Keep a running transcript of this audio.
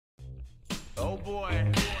Oh boy,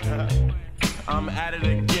 I'm at it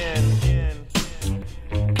again.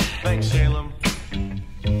 Thanks, Shalem.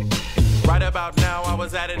 Right about now, I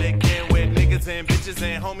was at it again with niggas and bitches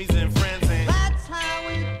and homies and friends, and that's how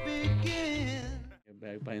it begins.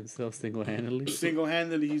 Back by himself single-handedly.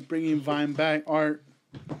 Single-handedly, he's bringing Vine back. Art,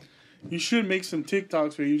 you should make some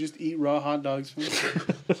TikToks where you just eat raw hot dogs.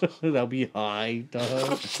 That'll be high,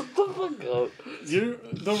 dog. Shut the fuck up.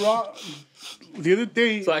 The other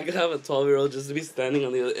day, So I could have a 12-year-old just to be standing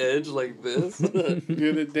on the edge like this. the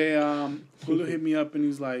other day, Hulu hit me up and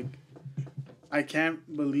he's like, I can't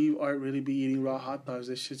believe Art really be eating raw hot dogs.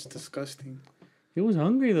 This shit's disgusting. He was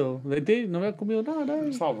hungry though. That day, no había comido nada.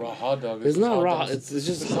 It's not raw hot dog. It's not hot raw. dogs. It's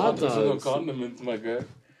just hot There's no dogs. condiments, my guy.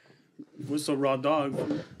 What's a raw dog?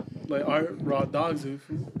 Like Art raw dogs, dude.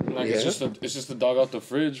 Like Yeah. it's just a dog out the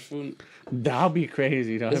fridge. Food. That'll be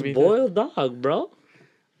crazy, dog. It's boiled dog, bro.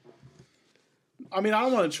 I mean, I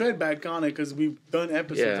don't want to tread back on it because we've done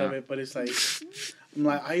episodes Yeah. of it, but it's like, I'm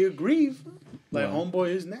like, I agree. Like, Wow. homeboy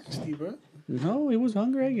is nasty, bro. No, he was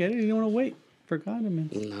hungry. I get it. He didn't want to wait for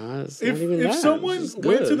condiments. Nah, it's If not even that. someone It's just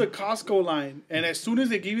went to good. the Costco line and as soon as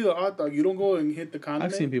they give you the hot dog, you don't go and hit the I've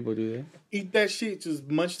condiment. seen people do that. Eat that shit, just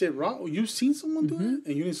munched it raw. You seen someone do it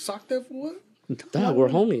and you didn't sock that for what? Dog, we're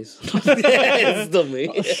homies. It's still me.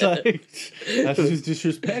 It's like, that's just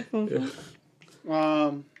disrespectful.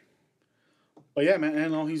 But yeah, man, I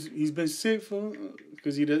know he's been sick for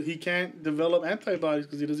because he can't develop antibodies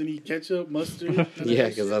because he doesn't eat ketchup, mustard. Yeah,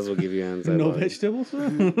 because that's what give you antibodies. No vegetables. he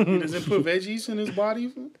doesn't put veggies in his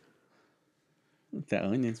body. The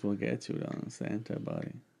onions will get you, though. It's the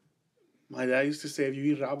antibody. My dad used to say if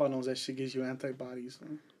you eat rabanos, that shit gives you antibodies.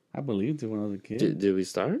 I believed it when I was a kid. Did we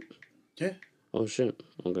start? Yeah. Oh, shit.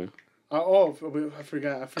 Okay. I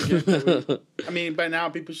forgot. I mean, by now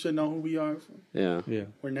people should know who we are. Yeah. Yeah.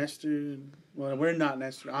 We're Nestor. Well, we're not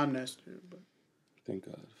Nestor. I'm Nestor. But Thank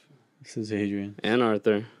God. This is Adrian. And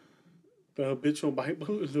Arthur. the habitual bite,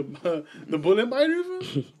 the bullet biter.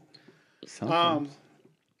 Sometimes.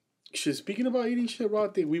 Shit. Speaking about eating shit raw,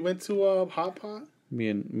 thing we went to Hot Pot. me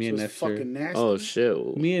and It was Nestor. fucking nasty. Oh,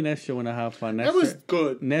 shit. Me and Nestor went to Hot Pot. that was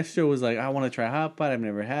good. Nestor was like, I want to try Hot Pot. I've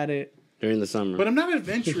never had it. During the summer. But I'm not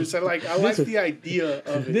adventurous. I like the idea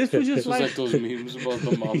of it. This was just It's like like, those memes about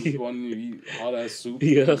the moms wanting you to eat hot ass soup.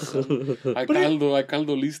 Yeah. Hay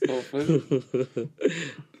caldo listo. Pues.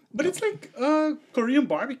 But it's like Korean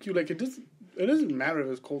barbecue. Like it doesn't matter if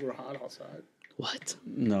it's cold or hot outside. What?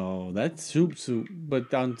 no, that's soup.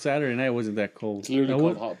 But on Saturday night, it wasn't that cold. It's literally It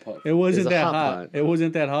called wa- hot pot. It wasn't It's a that hot hot. pot. It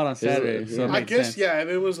wasn't that hot on Saturday. it? So it Yeah. I made guess sense. yeah. If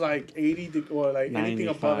it was like 80 or like anything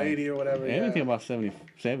above 95. 80 or whatever. Anything Yeah. about 70,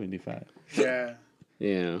 75. Yeah.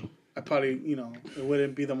 Yeah. I probably it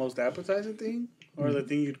wouldn't be the most appetizing thing or the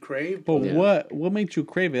thing you'd crave. But Yeah. what made you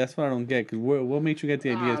crave it? That's what I don't get. Cause what made you get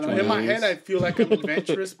the idea? I of don't know. trying In my to- head, I feel like I'm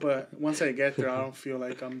adventurous, but once I get there, I don't feel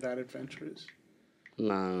like I'm that adventurous.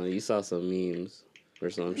 Nah, you saw some memes or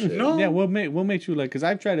some shit. No. Yeah, what made you like? Cause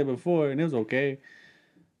I've tried it before and it was okay.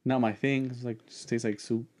 Not my thing. It's like just tastes like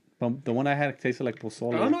soup. But the one I had tasted like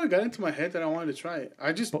pozole. I don't know. It got into my head that I wanted to try it.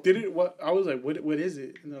 I just did it. I was like, what is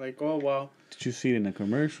it? And they're like, oh, well. Did you see it in a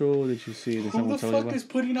commercial? Did you see it? Did Who someone the tell you fuck about? is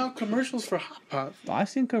putting out commercials for Hot Pot? I've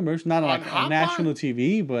seen commercials, not like Hot on national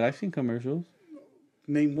TV, but I've seen commercials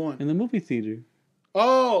Name one. in the movie theater.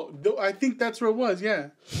 Oh, I think that's where it was. Yeah.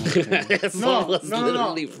 No.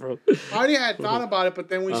 Literally from... I already had thought about it, but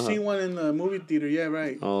then we seen one in the movie theater. Yeah,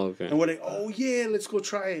 right. Oh, okay. And we're like, oh, yeah, let's go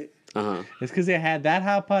try it. Uh-huh. It's because they had that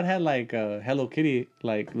Hot Pot had like Hello Kitty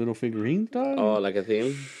like little figurines, dog. Oh, like a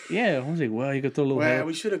theme? Yeah, I was like, well, you could throw a little. Well,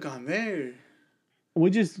 we should have gone there. We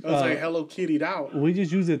just I was like Hello Kitty'd out. we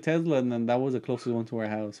just used a Tesla, and then that was the closest one to our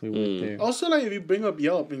house. We went there. Also, like, if you bring up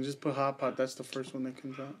Yelp and just put Hot Pot, that's the first one that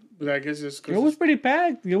comes out. But I guess it's It because... was pretty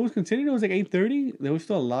packed. It was considered. It was like 8:30. There was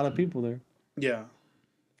still a lot of people there Yeah.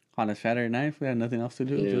 on a Saturday night. We had nothing else to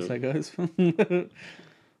do, Yeah. just like us.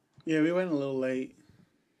 Yeah, we went a little late.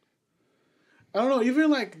 I don't know. Even,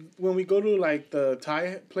 like, when we go to, like, the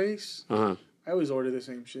Thai place, Uh-huh. I always order the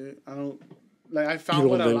same shit. I don't... Like, I You found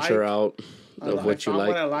what don't I like. venture out of what you I found like.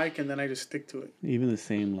 what I like, and then I just stick to it. Even the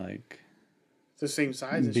same like It's the same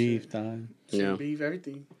size and beef, shit. dog. Same Yeah. beef,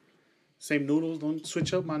 everything. Same noodles. Don't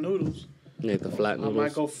switch up my noodles. Yeah, the flat I might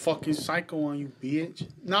noodles. go fucking psycho on you, bitch.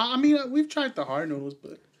 Nah, I mean, we've tried the hard noodles,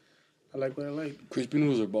 but I like what I like. Crispy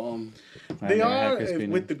noodles are bomb. They are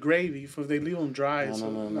with the gravy, if they leave them dry.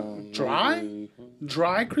 No. Dry?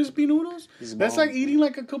 Dry crispy noodles? It's That's bomb. like eating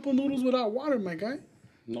like a couple noodles without water, my guy.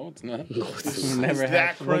 No, it's not. Never It's had.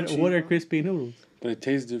 that What crunchy. are crispy noodles? But it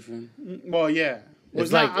tastes different. Well, yeah. Well, It's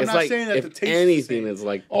it's not- like I'm it's not like saying that if the taste is the anything, same. it's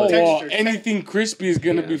like Oh, Texture, well, texture. anything crispy is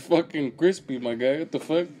gonna Yeah. be fucking crispy, my guy. What the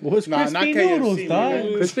fuck? What's Nah, not crispy KFC, noodles, man.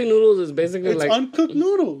 dog? crispy noodles is basically It's like uncooked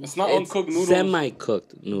noodles. It's not it's uncooked noodles.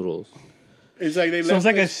 semi-cooked noodles. It's like they So it's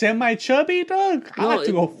like a it- semi-chubby, dog? I like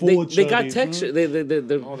to go full they got chubby, texture. They're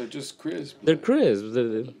No, they're just crisp. crisp.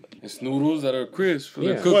 It's noodles that are crisp. They're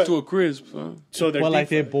Yeah. cooked What? to a crisp. Huh? So they're Well, like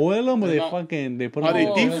they deep fried. boil them or They're they not- fucking they put Are them. they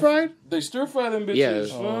Oh, deep they- fried? They stir fry them bitches.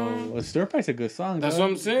 Yes. huh? Oh, well, stir fry's a good song. That's dog. what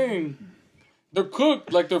I'm saying. They're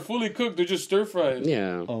cooked, like they're fully cooked. They're just stir fried.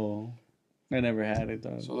 Yeah. Oh, I never had it,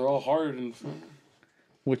 dog. So they're all hard and.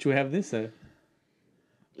 What you have this at?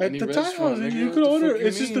 At Any the Thai restaurant, house, nigga, you what could the order. fuck you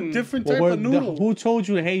It's just a mean? different Well, type where- of noodle. who told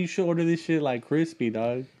you, hey, you should order this shit like crispy,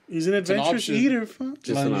 dog? He's an adventurous option. eater. Fam.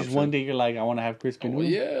 Just an Just option. one day you're like, I want to have crispy Well,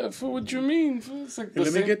 noodles. yeah, for what you mean? fool. It's like the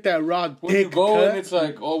Let me same- get that raw When you dick go cut. and it's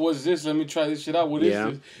like, oh, what's this? Let me try this shit out. What is Yeah.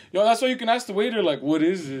 this? Yo, that's why you can ask the waiter, like, what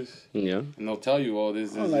is this? Yeah. And they'll tell you, oh, this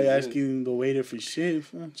I is. don't like asking the waiter for shit,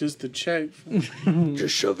 fam, just to check. fam.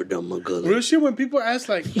 Just shove it down my gullet. Real shit. When people ask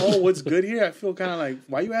like, "Oh, what's good here?" I feel kind of like,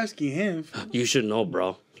 "Why you asking him?" fam? You should know,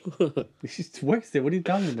 bro. It's just works there. What are you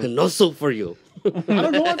talking about? No soup for you. I don't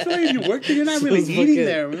know. I feel like if you work there, you're not So really it's eating fucking-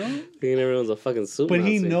 there. You know Thinking everyone's a fucking soup. But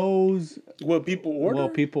he Nazi. knows what people order. well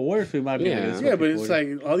people work, so he might be Yeah. like, this is yeah, what but people it's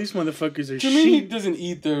order. like all these motherfuckers are What you mean he sheep. doesn't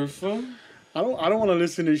eat there, fam? I don't want to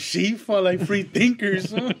listen to sheep for like free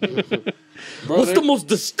thinkers. Huh? Bro, What's they the most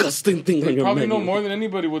disgusting thing on your probably menu? know more than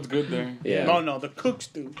anybody what's good there. Yeah. No, the cooks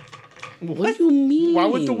do. What do you mean? Why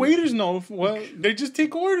would the waiters know? Well, they just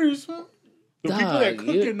take orders. Huh? The people that Dog,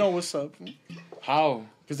 cook you- it know what's up. How?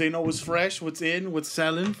 Because they know what's fresh, what's in, what's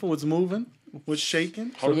selling, what's moving, what's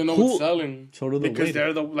shaking. How do they know who- what's selling? So do the Because waiter.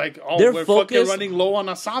 they're the like, oh, They're we're fucking focused- running low on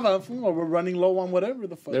asada, fool, or we're running low on whatever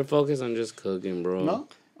the fuck. They're focused on just cooking, bro. No,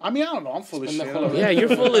 I mean I don't know. I'm full of Spend that shit. full of- Yeah, you're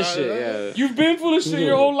full of shit. Yeah. You've been full of shit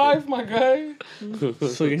your whole life, my guy.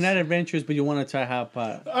 So you're not adventurous, but you want to try hot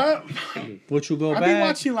pot. Uh, Would you go I've back? been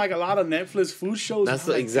watching like a lot of Netflix food shows. That's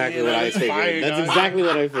I'm like, exactly damn, what I that's figured. fire, That's dog. exactly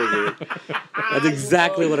what I figured. That's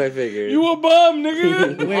exactly what I figured. You a bum,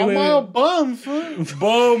 nigga. Wait, I'm wait, a wait. bum, fool.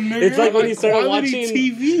 Bum, nigga. It's like when he started Quality watching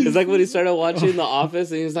TV. It's like when he started watching The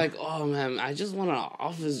Office, and he's like, "Oh man, I just want an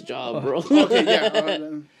office job, bro." Okay, yeah.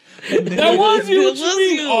 that was you. What It you was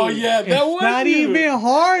mean? you. Oh yeah, that was Not you. even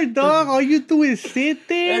hard, dog. All you do is sit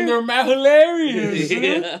there. And they're mad hilarious.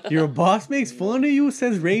 Yeah. Your boss makes fun of you,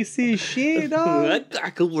 says racist shit, dog. I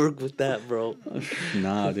could work with that, bro.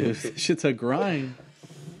 Nah, dude, this shit's a grind.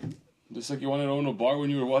 Just like you wanted to own a bar when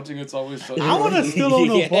you were watching It's Always Sunny. I want to still own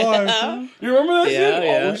a Yeah. bar. Huh? You remember that Yeah, shit?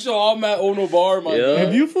 yeah. Oh, we should all Matt own a bar, my Yeah. guy.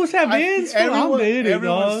 If you fools have ends, I'm with it,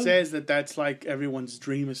 everyone dog. says that that's like everyone's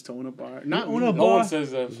dream is to own a bar. Not Own a No bar. one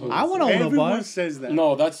says that. fool. I want to own a Everyone bar. says that.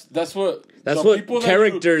 No, that's what. That's the what people that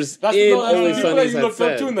characters that's in that's Always the people that Sunny's you had looked up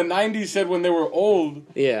said. to in the '90s said when they were old.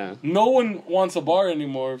 Yeah. No one wants a bar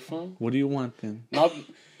anymore, fool. What do you want then? Now,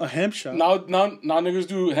 A hemp shop. now niggas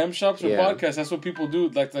do hemp shops or Yeah. podcasts. That's what people do.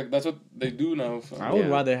 Like that's what they do now. fool. I would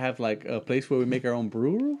Yeah. rather have like a place where we make our own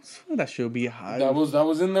brews. That should be high. That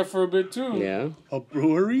was in there for a bit too. Yeah. A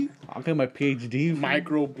brewery? I'll get my PhD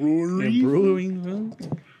Micro in brewery? brewing. Huh?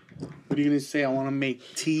 What are you gonna say? I want to make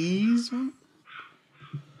teas? Huh?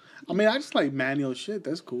 I mean, I just like manual shit.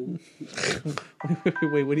 That's cool.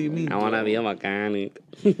 Wait, what do you mean? I want to be a mechanic.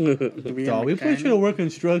 To be a Dog, we put mechanic. you to work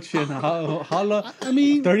construction. How long? I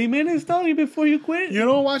mean, 30 minutes, dog, before you quit? you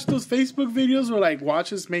don't watch those Facebook videos where like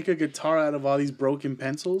watch us make a guitar out of all these broken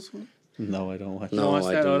pencils? No, I don't watch No. Watch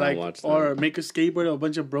I that? do Or not like, watch that. or make a skateboard, a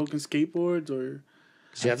bunch of broken skateboards, or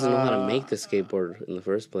You have to know how to make the skateboard in the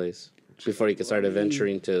first place before you can start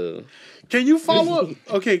adventuring to. can you follow up?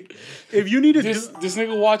 Okay, if you need to This do, this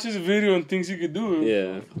nigga watches a video and thinks he could do it.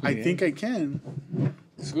 Yeah. I think I can.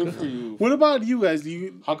 It's good for you. What about you guys? Do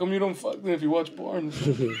you? How come you don't fuck them if you watch porn?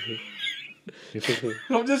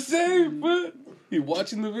 I'm just saying, but you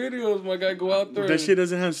watching the videos, my guy. Go out there. That shit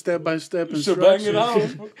doesn't have step by step You should bang it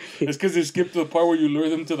instructions. out. It's because they skipped the part where you lure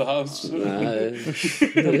them to the house. I'm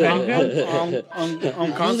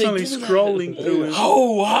constantly do that? scrolling through it.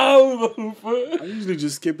 Oh wow! I usually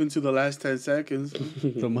just skip into the last 10 seconds.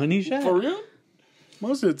 The money shot? For real?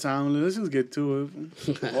 Most of the time, let's just get to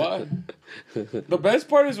it. Why? The best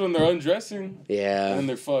part is when they're undressing Yeah. and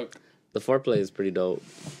they're fucked. The foreplay is pretty dope.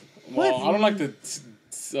 Well, I don't like the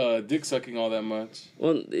dick sucking all that much.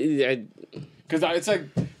 Well, Because it's like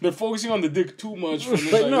they're focusing on the dick too much. It's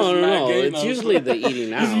But like, no. gay It's now. usually the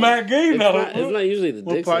eating out. It's mad gay It's now. not usually the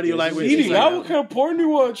What dick. part do you like when you Eating like out? that? What kind of porn do you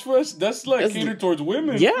watch first? That's like That's- catered towards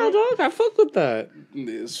women. Yeah, dog. I fuck with that.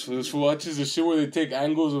 This watches the shit where they take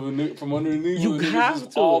angles of from underneath. You where the niggas have is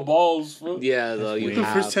to. all balls. Bro. Yeah, though. You The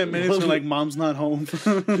have first 10 to. minutes are like, mom's not home.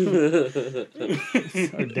 Our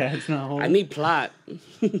dad's not home. I need plot.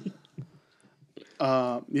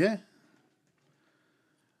 Yeah.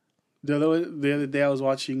 The other day I was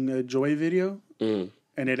watching a Joy video, and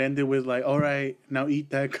it ended with like, "All right, now eat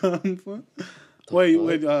that cum." Wait, you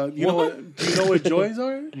know what? Do you know what Joys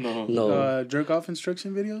are? No. No. Jerk off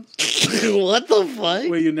instruction videos. What the fuck?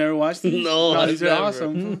 Wait, you never watched these? No, I've these are never.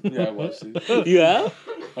 awesome. Yeah, I watched it. You have?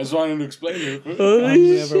 I just wanted to explain it. Bro. I've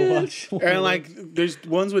Holy never shit. watched one. And like, there's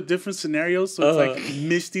ones with different scenarios. So it's like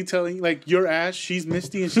Misty telling, like, your ass, she's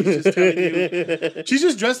Misty, and she's just telling you, she's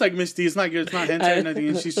just dressed like Misty. It's not hentai or nothing,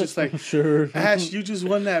 and she's just like, Sure. Ash, you just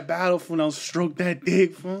won that battle, fool. Now stroke that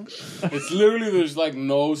dick, fool. It's literally there's like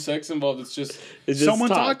no sex involved. It's just It's just Someone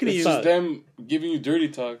talk. talking to It's you. talk. them giving you dirty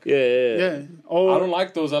talk. Yeah. Yeah. Oh, I don't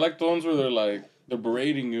like those. I like the ones where they're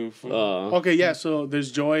berating you. Okay, yeah. So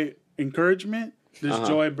there's joy encouragement. There's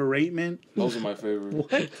joy beratement. Those are my favorite.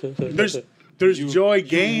 There's joy Weak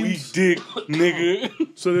games. dick, nigga.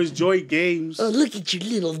 So there's joy games. Oh, look at your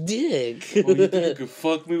little dick. Oh, you think you could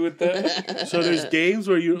fuck me with that? So there's games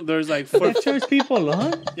where there's like That turns people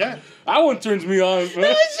on. yeah. That one turns me on,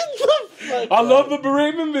 man. I love the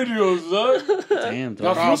beratement videos, dog. Damn,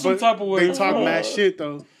 Now dog. feel some But type of way. they talk mad shit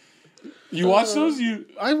though. You watch those? You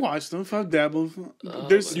I watched them. I've dabbled.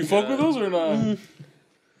 There's you fuck with those or not?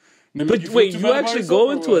 They make But feel wait, too you bad about actually yourself go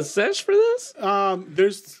or into what? a sesh for this?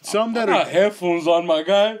 there's some that I got are headphones on, my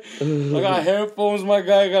guy. I got headphones, my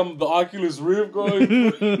guy. I got the Oculus Rift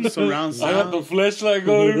going. surround I got the sound. flashlight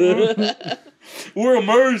going. We're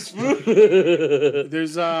immersed.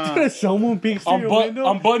 There's Someone peeks through your window.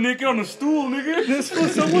 I'm butt naked on a stool, nigga. This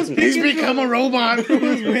was someone's he's peeking become a robot. through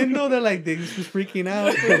his window. They're like, this was freaking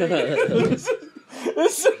out.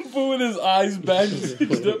 This fool with his eyes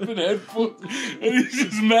bandaged up in headphones, and he's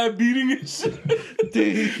just mad beating and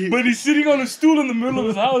shit. But he's sitting on a stool in the middle of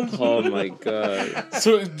his house. Oh my god.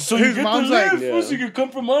 So you His get the mom's lift, like- fool, so you can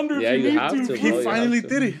come from under Yeah, if you you need have to, He bro. you finally have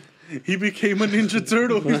to. did it. He became a Ninja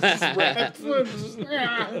Turtle. With his rat foot.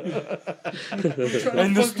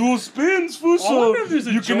 And the stool spins, fool, so wonder if there's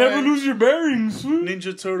a you can never joint- lose your bearings, fool.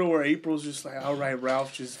 Ninja Turtle where April's just like, all right,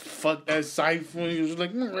 Ralph, just fuck that siphon. He was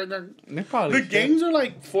like, They probably the games are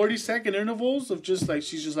like 40-second intervals of just like,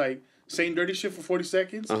 she's just like saying dirty shit for 40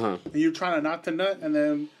 seconds. Uh-huh. And you're trying to not to nut, and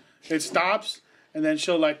then it stops, and then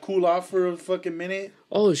she'll like cool off for a fucking minute.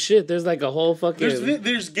 Oh shit, there's like a whole fucking...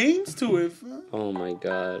 There's games to it. Oh my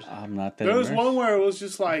god. I'm not that. There was immersed. one where it was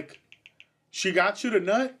just like, she got you to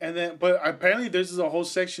nut, and then, but apparently this is a whole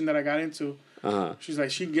section that I got into. Uh-huh. She's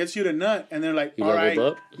like, she gets you to nut, and they're like, You all right,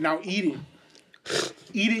 leveled up? now eat it.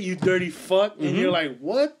 Eat it, you dirty fuck. And you're like,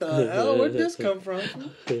 what the hell? Where'd this come from?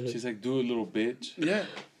 She's like, do it, little bitch. Yeah.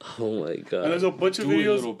 Oh my And there's god. a bunch of Do it,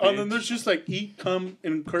 videos. little And then bitch. there's just like, eat, come,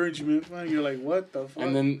 encouragement. And you're like, what the fuck?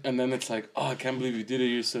 And then it's like, oh, I can't believe you did it.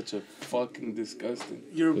 You're such a fucking disgusting.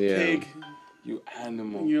 you're a Yeah. pig. You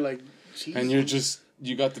animal. And you're like, Jesus. And you're just,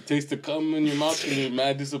 you got the taste of cum in your mouth and you're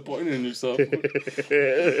mad disappointed in yourself.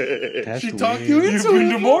 That's she weird. talked you You've into been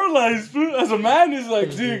it. demoralized, fool. As a man, it's like,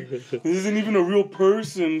 dude, this isn't even a real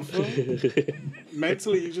person, fool.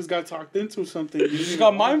 Mentally, you just got talked into something. You You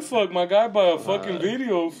got mind fucked, my guy, by a fucking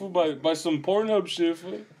video, fool, by some Pornhub shit,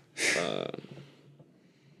 fool.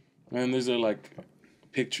 And there's a like,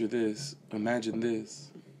 picture this, imagine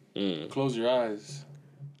this, close your eyes.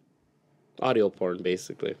 Audio porn,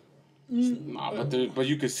 basically. Nah, but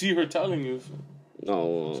you could see her telling you. Fool.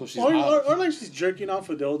 No. So she's Or, hot. or like she's jerking off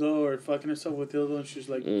a dildo or fucking herself with dildo, and she's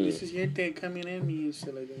like, "This is your thing coming in me," and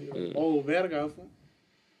shit like that. You're like, oh, verga. Fool.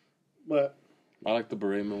 But I like the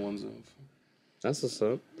beratement ones. That's what's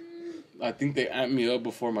up. I think they amped me up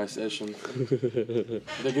before my session.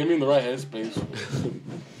 They get me in the right headspace.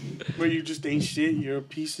 where you just ain't shit, you're a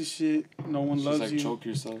piece of shit. No one Just loves like you. choke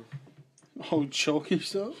yourself. Oh, choke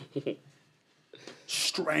yourself.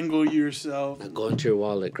 Strangle yourself. Go into your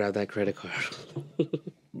wallet, grab that credit card.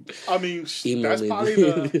 I mean, Email that's me probably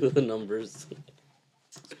the numbers.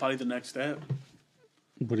 it's probably the next step.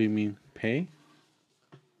 What do you mean? Pay?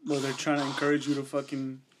 Where they're trying to encourage you to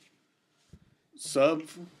fucking sub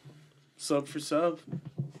for sub.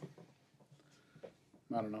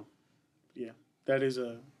 I don't know. Yeah, that is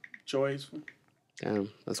a choice. Damn,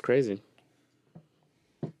 that's crazy.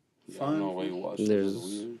 I don't know Fun. why you watch it. There's- It's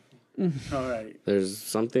weird. All right. There's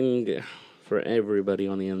something for everybody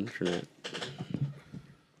on the internet.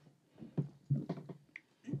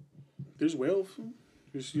 There's whale food.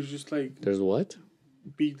 You're just like There's what?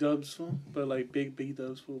 B dubs, fool, but like big B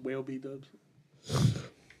dubs, fool, whale B dubs.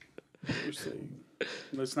 Just like,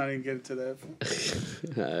 let's not even get into that.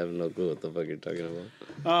 Fool. I have no clue what the fuck you're talking about.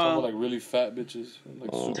 Talking about like really fat bitches,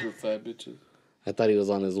 like super fat bitches. I thought he was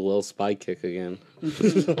on his whale spy kick again. I'm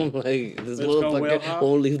like, this Let's go whale motherfucker hop.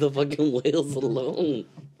 won't leave the fucking whales alone.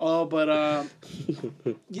 Oh, but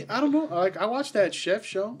yeah, I don't know. Like I watched that chef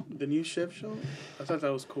show, the new chef show. I thought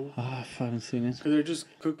that was cool. I haven't seen it. Cause they're just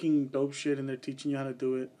cooking dope shit and they're teaching you how to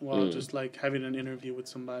do it while just like having an interview with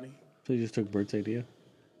somebody. So you just took Bert's idea.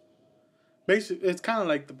 Basically, it's kind of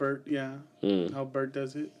like the Bert, yeah, how Bert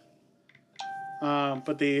does it.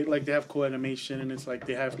 But they have cool animation and it's like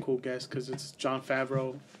they have cool guests because it's Jon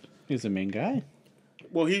Favreau. He's the main guy.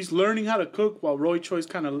 Well, he's learning how to cook while Roy Choi's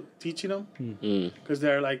kind of teaching him because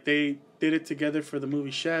they're like they did it together for the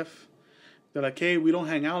movie Chef. They're like, hey, we don't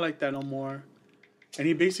hang out like that no more. And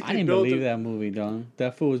he basically I didn't built believe that movie, Don.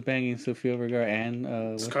 That fool was banging Sofia Vergara and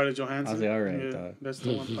what? Scarlett Johansson. I was like, all right, yeah, dog. that's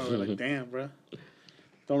the one part where like, damn, bro,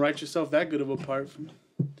 don't write yourself that good of a part.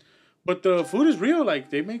 But the food is real. Like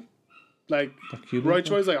they make, like Cuban Roy food?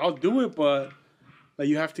 Choi's like, I'll do it, but like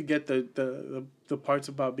you have to get the parts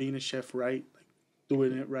about being a chef right, like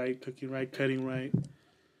doing it right, cooking right, cutting right.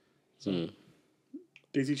 So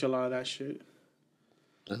they teach a lot of that shit.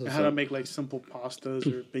 And how to make like simple pastas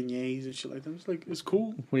or beignets and shit like that. It's like it's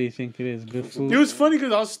cool. What do you think it is? Good food? It was funny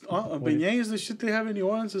because I was beignets, the shit they have in New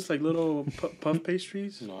Orleans. It's like little puff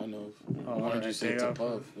pastries. No, I know. Oh, Why did you alright, say it's there a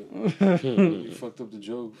you puff? You fucked up the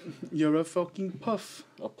joke. You're a fucking puff.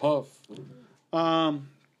 A puff.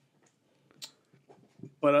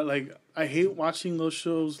 But I hate watching those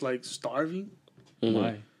shows like starving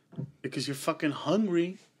Why? because you're fucking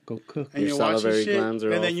hungry Go cook. and Your you're watching salivary shit, glands are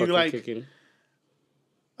and all then you fucking like. kicking.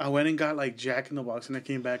 I went and got like Jack in the Box, and I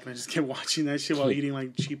came back and I just kept watching that shit while eating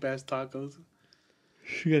like cheap ass tacos.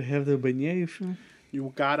 You gotta have the beignet, fool.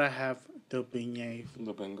 You gotta have the beignet.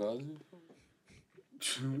 The Benghazi.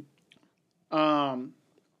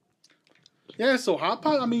 Yeah. So hot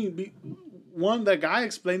pot. I mean, that guy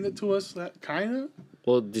explained it to us, kind of.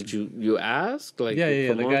 Well, did you ask? Like, Yeah.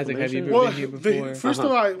 for The more guy's like, have you information? ever been here before? First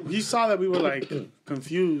of all, he saw that we were like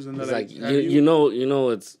confused, and they're It's like, like have you know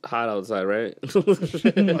it's hot outside, right?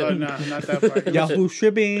 nah, not that part. Yahoo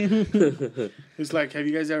shipping. It's like, have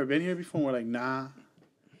you guys ever been here before? We're like, nah.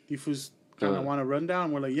 You fools kind of want a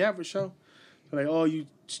rundown? We're like, yeah, for sure. They're like, oh, you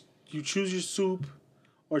choose your soup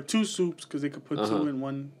or two soups because they could put two in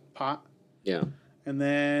one pot. Yeah. And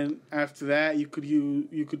then after that, you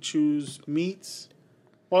could choose meats.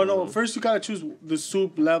 Oh no! First you gotta choose the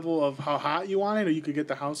soup level of how hot you want it, or you could get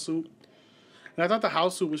the house soup. And I thought the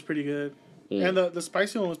house soup was pretty good, and the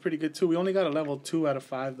spicy one was pretty good too. We only got a level 2 out of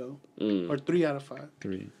 5 though, or 3 out of 5.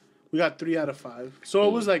 3. We got 3 out of 5, so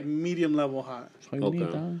it was like medium level hot. That's all you need,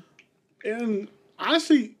 Okay. dog. And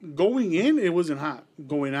honestly, going in it wasn't hot.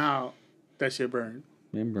 Going out, that shit burned.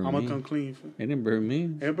 It didn't burn I'm me. gonna come clean. It didn't burn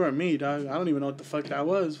me. It burned me, dog. I don't even know what the fuck that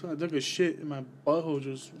was. I took a shit and my butthole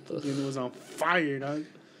just fucking was on fire, dog.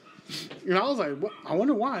 And I was like, what? I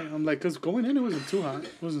wonder why. I'm like, because going in, it wasn't too hot.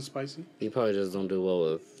 It wasn't spicy. You probably just don't do well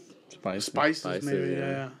with Spicy. Spices, spices, maybe,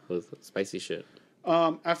 yeah. with spicy shit.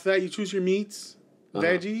 After that, you choose your meats,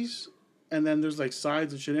 veggies, and then there's like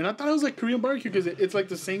sides and shit. And I thought it was like Korean barbecue because it's like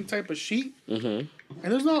the same type of sheet. Mm-hmm.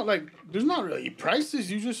 And there's not really prices.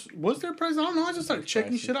 You just, what's their price? I don't know. I just started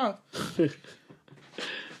checking shit off.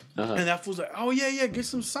 And that fool's like, oh, yeah, get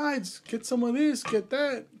some sides. Get some of this. Get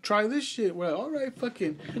that. Try this shit. We're like, all right,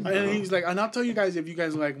 fucking. And he's like, and I'll tell you guys if you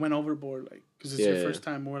guys like went overboard, like, because it's your first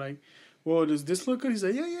time. We're like, well, does this look good? He's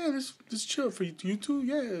like, yeah, this chill for you two.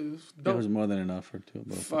 Yeah, it's That dope. was more than enough for 2.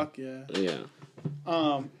 But Fuck yeah. Yeah.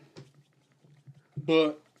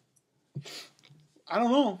 But I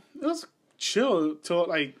don't know. It was chill till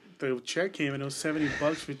like the check came and it was $70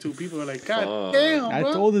 for 2 people. We're like, God damn, I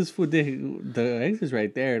bro. told this food the eggs is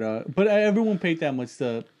right there, dog. But everyone paid that much.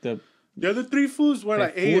 The other 3 foods were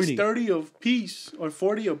like, Like hey, it's 40. 30 a piece or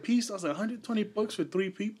 40 a piece. I was like, $120 for 3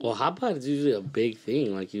 people. Well, hot pot is usually a big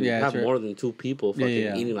thing. Like you Yeah, have sure. more than 2 people fucking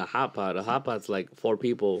yeah. eating a hot pot. A hot pot's like 4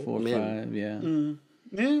 people. 4 or men. 5, yeah.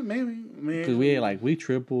 Yeah, maybe. Because we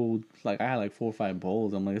tripled. Like I had like 4 or 5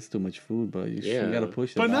 bowls. I'm like, it's too much food, but you gotta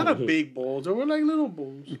push it. But not a dog. big bowls. They were like little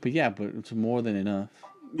bowls. But yeah, but it's more than enough.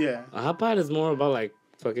 Yeah. A hot pot is more about like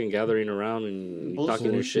fucking gathering around and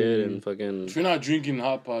talking your shit and fucking. If you're not drinking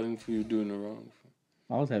hot potting for you doing it wrong.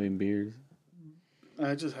 I was having beers.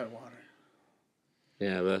 I just had water.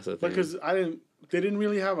 Yeah, that's the thing. Because they didn't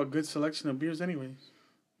really have a good selection of beers anyways.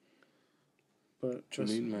 But What you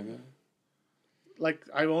just, mean, my guy? like,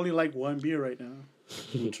 I only like one beer right now.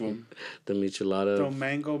 Which one? The michelada. The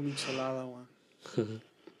mango michelada one.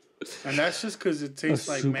 And that's just because it tastes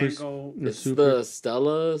like super- mango. The It's super. the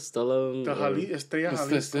Stella. The Estrella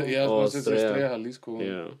Jalisco. Yeah, Oh, it's Estrella. Estrella Jalisco.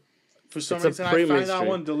 Yeah, For some It's a reason, I premix find that drink.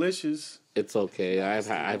 one delicious. it's okay. I've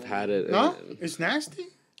had it. No, and it's nasty.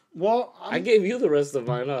 Well, I gave you the rest of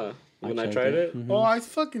mine, huh? When I tried it. Mm-hmm. I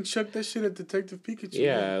fucking chucked that shit at Detective Pikachu.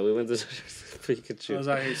 Yeah, we went to Pikachu. I was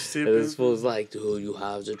out here And sipping. this fool's like, dude, you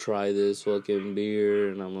have to try this fucking beer.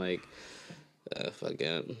 And I'm like, fuck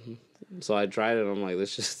it. So I tried it. And I'm like,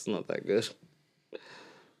 this shit's not that good.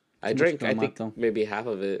 I drank, I think, Clamato. maybe half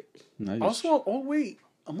of it. Nice. Also, oh wait,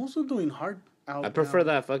 I'm also doing hard out. I prefer now.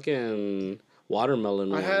 that fucking watermelon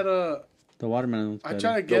one. I had a. the watermelon. I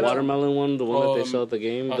tried to the get watermelon one, the one that they Um, show at the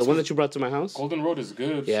game. I The was one gonna- that you brought to my house? Golden Road is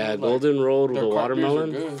good. Yeah, Like, Golden Road with their the cart beers are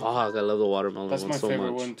watermelon. good. Fuck, I love the watermelon That's one my so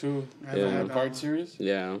favorite much. one too. I haven't Yeah. had The that card one. series.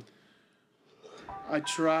 Yeah. I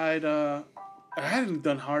tried. I hadn't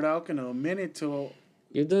done hard out in a minute till.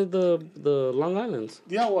 You did the Long Islands.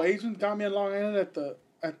 Yeah, well, Adrian got me a Long Island at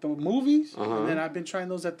the movies, Uh-huh. and then I've been trying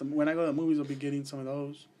those when I go to the movies. I'll be getting some of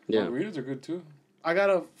those. Yeah. Margaritas are good too. I got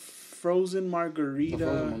a frozen The margarita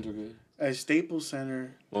frozen ones are good. at Staples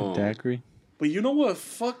Center. Oh. Daiquiri. But you know what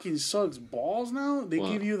fucking sucks balls now? They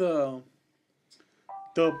What? give you the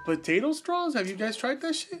potato straws. Have you guys tried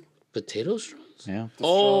that shit? Potato straws? Yeah.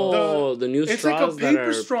 Oh, the new It's straws like a paper that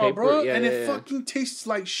are straw, paper. bro, Yeah, and yeah, it yeah. fucking tastes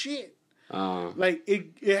like shit. Uh, Like it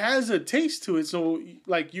has a taste to it, so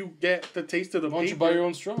like you get the taste of the Why don't you paper. buy your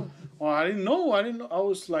own straw? Well, I didn't know. I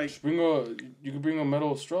was like, You could bring a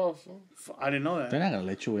metal straw. Fool. I didn't know They're that. not gonna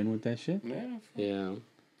let you in with that shit. Yeah. Fool. yeah.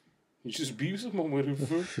 You just beat someone with it.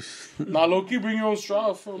 Fool. Nah, low key, bring your own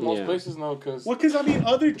straw. Fool. Most Yeah. places now, cause Well, because I mean,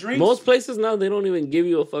 other drinks. Most places now they don't even give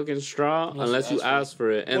you a fucking straw Unless unless you you ask ask for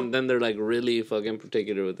it, and Well- then they're like really fucking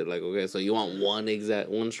particular with it. Like, okay, so you want one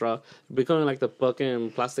straw? Becoming like the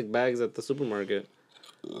fucking plastic bags at the supermarket.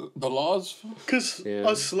 the laws. Fool. Because Yeah.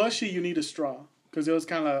 a slushy, you need a straw. Because it was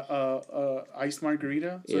kind of iced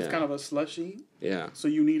margarita, so it's Yeah. kind of a slushy. Yeah, So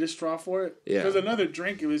you need a straw for it. Yeah. Because another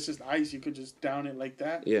drink, if it's just ice, you could just down it like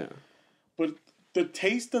that. yeah. But the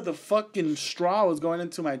taste of the fucking straw was going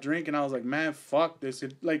into my drink, and I was like, man, fuck this.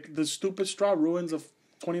 It, like the stupid straw ruins a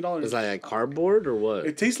 $20. Is that like cardboard or what?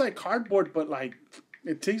 It tastes like cardboard, but like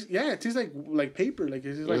it tastes like paper. Like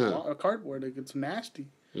it's just like Uh-huh. a cardboard. Like it's nasty.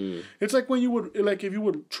 Mm. It's like when you would like if you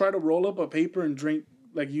would try to roll up a paper and drink,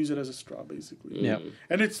 like use it as a straw, basically. Yeah.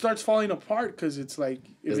 And it starts falling apart because it's like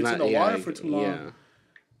if it's in the yeah, water for too long. Yeah.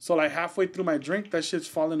 So like halfway through my drink, that shit's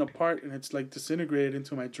falling apart and it's like disintegrated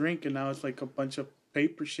into my drink, and now it's like a bunch of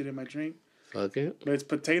paper shit in my drink. Fuck it. But it's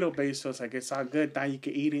potato based, so it's like it's all good. Now you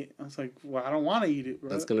can eat it. I was like, well, I don't want to eat it, bro.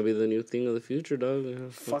 That's gonna be the new thing of the future, dog. Yeah,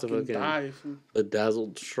 what's the fucking die. fool.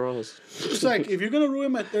 bedazzled straws. It's like if you're gonna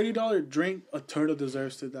ruin my $30 drink, a turtle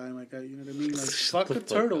deserves to die, my guy. You know what I mean? Like fuck the a fuck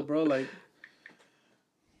turtle, up. bro. Like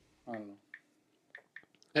I don't know.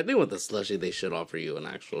 I think with the slushy, they should offer you an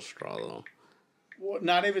actual straw though. Well,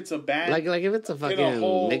 not if it's a band. Like if it's a fucking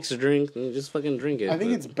whole- mixed drink, then you just fucking drink it. I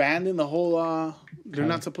think but- it's banned in the whole. They're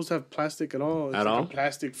not supposed to have plastic at all. It's At like all? a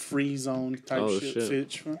plastic free zone type Oh, shit. shit.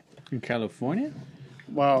 Bitch. In California?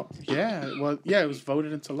 Well, yeah. It was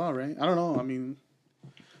voted into law, right? I don't know. I mean,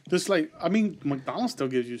 just like McDonald's still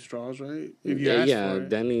gives you straws, right? If you ask yeah. for it.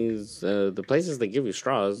 Denny's, the places they give you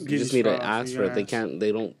straws, you Give just you need to straws, ask you for it. gotta They ask. can't.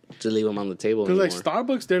 They don't just leave them on the table Because anymore. like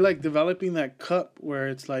Starbucks, they're like developing that cup where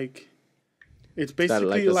it's like, it's basically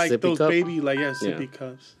like a like sippy those cup? baby Yeah. sippy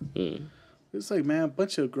cups. Mm. It's like man, a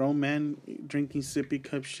bunch of grown men drinking sippy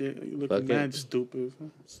cup shit. You looking Fuck it. mad stupid.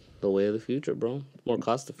 The way of the future, bro. More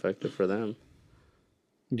cost effective for them.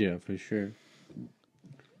 Yeah, for sure.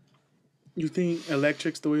 You think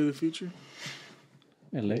electric's the way of the future?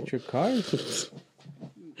 Electric cars?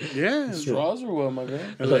 Yeah, Straws or what, my guy?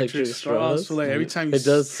 electric straws. So like every time you It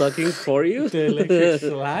does sucking for you. The electric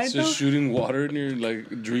slide? It's just shooting water in your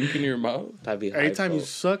drink in your mouth. That'd be every hype, time you bro.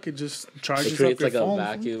 suck, it just It charges up creates your like a phone.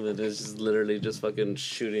 vacuum, and it's just literally just fucking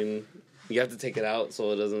shooting. You have to take it out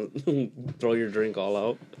so it doesn't throw your drink all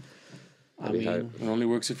out. That'd be hype. It only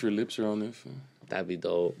works if your lips are on it. Fool. That'd be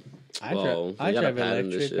dope. I Well, drive, I you gotta drive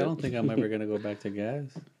patent this electric. I shit. don't think I'm ever going to go back to gas,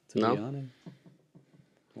 to No? be honest.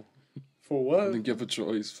 For I what? think you have a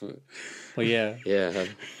choice. Fool. But yeah. Yeah.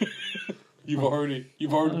 You've already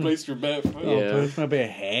placed your bet. Fool. Oh, Yeah. but it's going to be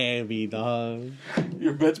heavy, dog.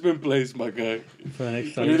 Your bet's been placed, my guy. For the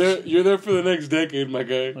next You're there for the next decade, my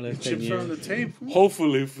guy. Well, let's 10 Chips are on years. the tape.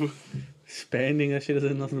 Hopefully. Fool. Spending that shit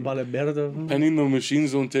doesn't know nothing about it better though. Pending the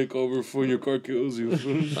machines don't take over for your car kills you.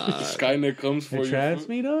 Skynet comes for It you. traps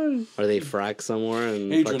me, dog. Or they frack somewhere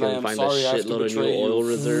and Adrian, I fucking am find sorry I a have to shitload of new betray you. oil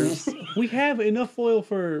reserves. We have enough oil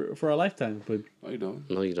for a lifetime, but No, you don't.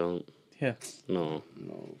 No, you don't. yeah, No.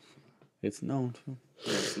 No, it's known.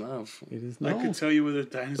 it's not. It is I known. could tell you where the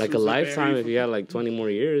dinosaurs Like a are lifetime, buried if you got like 20 more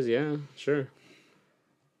years, yeah, sure.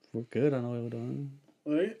 We're good on oil, dog.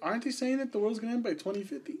 Right? Aren't they saying that the world's gonna end by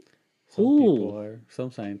 2050? Some Who? people are.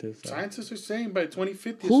 Some scientists. Are. Scientists are saying by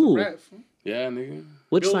 2050 Who? it's a wrap. Yeah, nigga.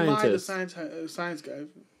 Which Bill Nye, the scientist? science guy.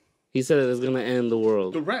 He said it's gonna end the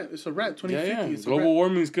world. The rat. It's a rat. 2050. Yeah, yeah. It's a Global wrap.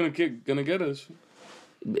 warming's gonna get us.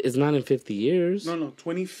 It's not in 50 years. No,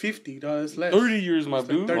 2050. Dog, it's less. 30 years, my It's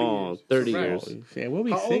like dude. 30 Oh, years. 30 It's a wrap. years. Yeah, we'll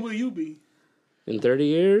be How old sick. will you be? In 30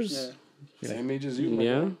 years? Yeah. Same age as you, my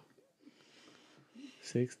Yeah. bro.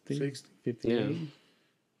 60, 60. 58. Yeah.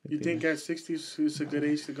 You think at 60 it's a good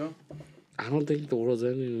age to go? I don't think the world's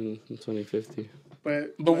ending in 2050.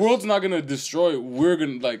 But The world's not gonna destroy it. We're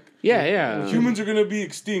gonna, like, Yeah, yeah. humans are gonna be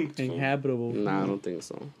extinct. Inhabitable. Nah, I don't think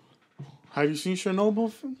so. have you seen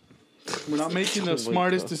Chernobyl? We're not making the my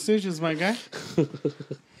smartest God. decisions, my guy.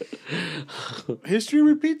 History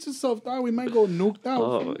repeats itself, dog. We might go nuked out.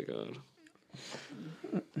 Oh my god.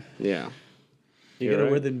 Yeah. You You're gotta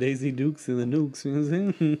wear right. them Daisy Dukes and the nukes. You know what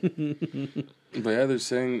I'm saying? But yeah, they're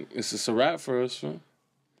saying it's just a wrap for us, man.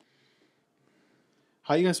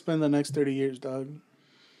 How you gonna spend the next 30 years, dog?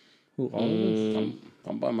 Who, all of us?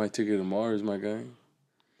 I'm buying my ticket to Mars, my guy.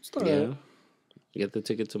 Start Yeah. Get the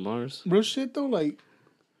ticket to Mars. Real shit though, like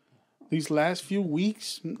these last few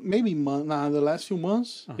weeks, maybe the last few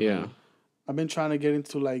months, Yeah. I've been trying to get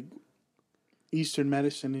into like Eastern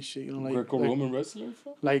medicine and shit. You know, like Greco-Roman wrestler?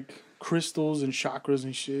 like crystals and chakras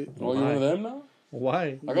and shit. Oh, you one of them now?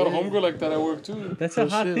 Why? I got a homegirl like that at work too. That's a Real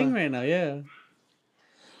hot shit, thing like- right now, yeah.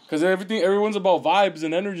 Cause everyone's about vibes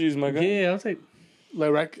and energies, my guy. Yeah, I was like,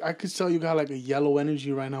 Like I could tell you got like a yellow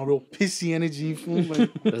energy right now, real pissy energy. Fool. Like,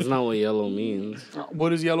 That's not what yellow means. what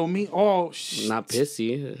does yellow mean? Oh, Not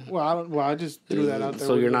pissy. Well, I just threw that out there.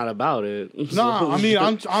 So with you're it. not about it. No, I mean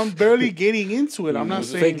I'm barely getting into it. I'm not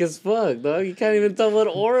saying Fake as fuck, dog. You can't even tell what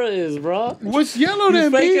aura is, bro. what's yellow You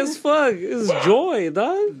then, fake babe? as fuck. It's joy,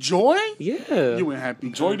 dog. Joy? Yeah. You ain't happy.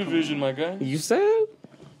 Joy Division, my guy. You said?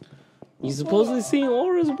 You supposedly seeing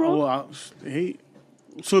auras, bro? Oh, hey.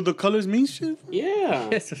 So the colors mean shit? Yeah.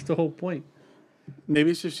 yes, that's the whole point.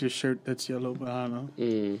 Maybe it's just your shirt that's yellow, but I don't know.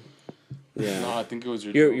 Mm. Yeah. No, I think it was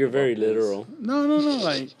your. You're joke very about this. literal. No,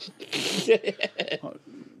 like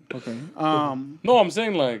okay. No, I'm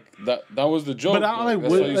saying like that was the joke. But I don't like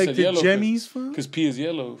that's what, why you like said the yellow, jemmies for. Because P is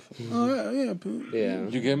yellow. Oh yeah. Yeah.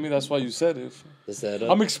 You get me? That's why you said it. The setup.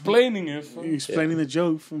 I'm explaining it. You're explaining the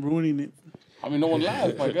joke from ruining it. I mean, no one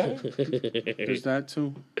laughed, my guy. There's that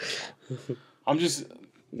too. I'm just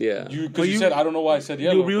Yeah. because you said I don't know why I said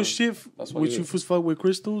yellow. Your real but shit. That's what Would it you is. fuck with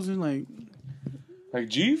crystals and like? Like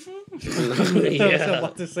G, fool? I was Yeah.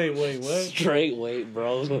 about to say, wait, what? Straight weight,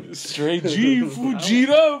 bro. Straight G, fool, G'd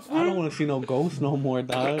up. I don't Fool. want to see no ghosts no more,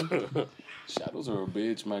 dog. Shadows are a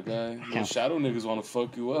bitch, my guy. Those shadow niggas want to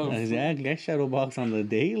fuck you up. Exactly. I shadow box on the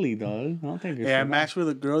daily, dog. I don't think it's. Yeah, I matched with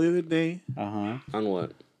a girl the other day Uh huh. On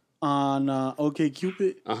what? on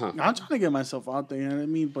OkCupid. Uh-huh. I'm trying to get myself out there. You know what I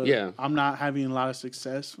mean? But Yeah. I'm not having a lot of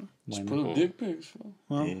success. Just put up dick pics. Fool.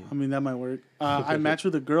 Well, I mean that might work. I matched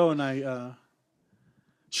with a girl and I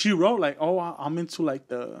she wrote like, "Oh, I'm into like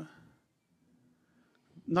the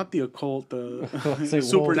not the occult, the Say, whoa.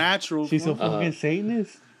 supernatural. She's a fool. fucking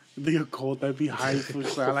Satanist. The occult, that'd be hype.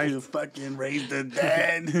 So I like to fucking raise the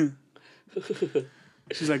dead."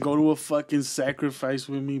 She's like, "Go to a fucking sacrifice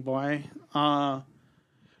with me, boy."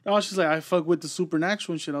 No, she's like, "I fuck with the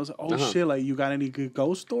supernatural and shit." I was like, "Oh shit, like you got any good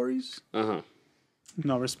ghost stories?" Uh-huh.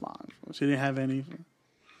 No response. She didn't have any.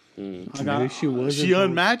 I Maybe she was. She a ghost.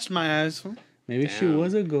 unmatched my ass. Maybe she Damn.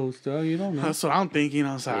 was a ghost, dog. You don't know. That's what I'm thinking.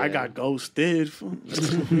 I was like, I Yeah. got ghosted.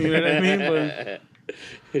 You know what I mean?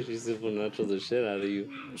 But She supernatural the shit out of you.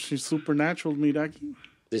 she supernatural me, Ducky.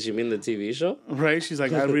 Did she mean the TV show? Right? She's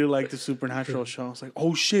like, I really like the supernatural show. I was like,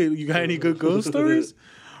 oh shit, you got any good ghost stories?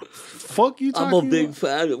 Fuck you talking about?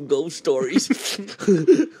 fan of ghost stories.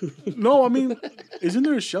 No, I mean, isn't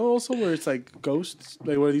there a show also where it's like ghosts?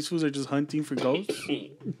 Like where these fools are just hunting for ghosts?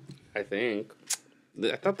 I think.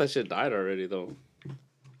 I thought that shit died already, though.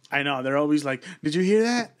 I know. They're always like, did you hear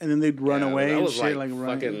that? And then they'd run Yeah, away that and was shit. like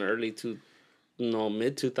run. fucking mid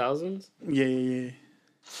 2000s. Yeah.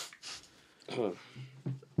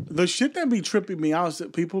 The shit that be tripping me out is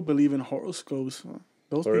that people believe in horoscopes.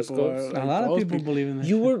 Those Horoscopes? people are, like, A lot of those people believe in that.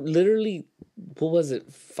 You shit. were literally, what was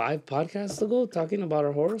it, 5 podcasts ago talking about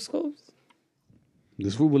our horoscopes?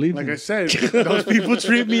 This fool believes Like in I it. said, those people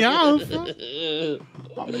trip me out. Fool.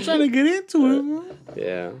 I'm trying to get into it, man.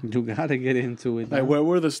 Yeah. You gotta get into it. Like, dog. where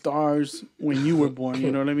were the stars when you were born?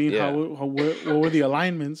 You know what I mean? Yeah. What were the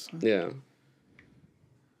alignments? Yeah.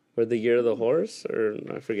 Or the year of the horse, or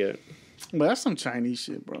I forget. But that's some Chinese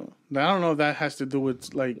shit, bro. I don't know if that has to do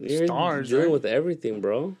with like You're stars, dealing right? with everything,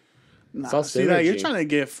 bro. Nah, all see that you're synergy. trying to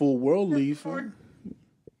get full worldly. Fool.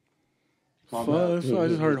 My Fuck, bad. I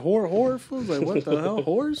just heard horror. Fools like what the hell,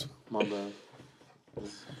 horse? My bad. It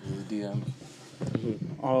was DM.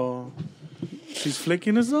 Oh, she's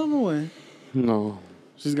flicking us on the way. No.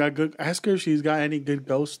 She's got good. Ask her if she's got any good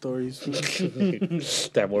ghost stories.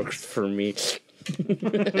 That works for me.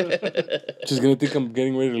 She's gonna think I'm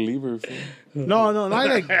getting ready to leave her. Fool. No, not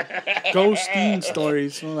like ghosting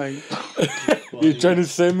stories. So like, You're trying to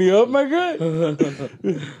set me up, my guy?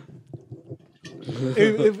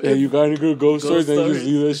 Hey, you got any good ghost stories? Then you just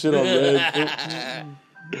leave that shit on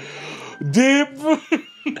red. Dip.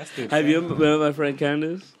 Have you ever met my friend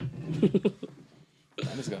Candace?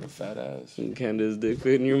 I just got a fat ass. Candace dick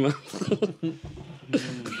fit in your mouth.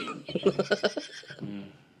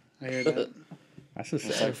 I hear that. That's a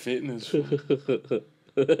It's sad. like fitness. Fool.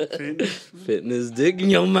 Fitness. Fitness dick in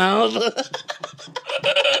your mouth.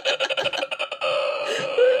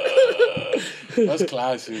 That's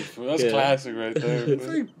classic. Fool. That's Yeah. classic right there. It's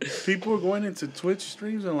Fool. like people are going into Twitch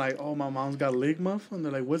streams and like, oh, my mom's got ligma, and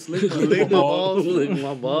they're like, what's ligma? Ligma balls. Lick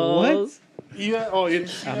my balls. Yeah. Oh, I'm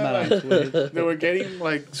not on Twitch. they were getting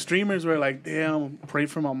like streamers were like, damn, pray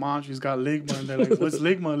for my mom, she's got ligma, and they're like, what's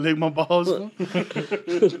ligma? Ligma balls.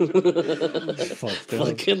 Fucked up.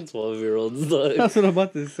 Fucking 12-year-olds, dog. That's what I'm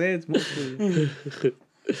about to say. It's mostly.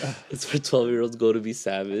 It's for 12-year-olds go to be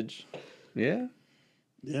savage. Yeah.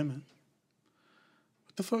 Yeah, man.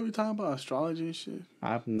 What the fuck are we talking about? Astrology and shit.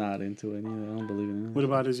 I'm not into it either. I don't believe in it. What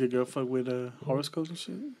about is your girl fuck with horoscopes and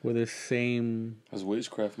shit? We're the same. That's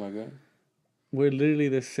witchcraft, my guy. We're literally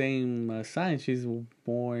the same sign. She's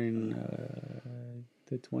born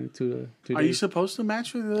the 22. Are you supposed to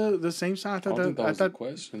match with the same sign? I don't think that was the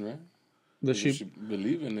question, right? the You she? should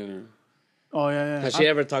believe in it, or Oh yeah. Has she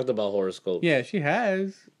ever talked about horoscopes? Yeah, she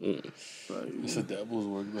has. it's the devil's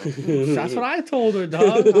work, though. That's what I told her,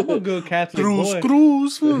 dog. I'm a good Catholic boy.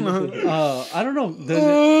 Screws. I don't know. Does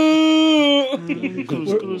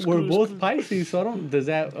it, we're both Pisces, so I don't. Does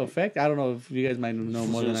that affect? I don't know if you guys might know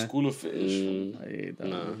more than I. School of fish. Hey, dog.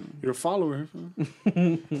 Nah. You're a follower.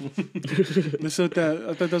 That's what that.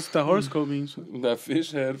 I thought that's what the horoscope means. That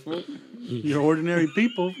fish head, fool. You're ordinary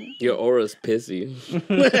people. Your aura's pissy.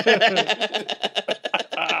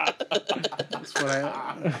 That's what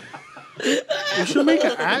I. You should make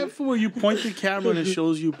an app for where you point the camera and it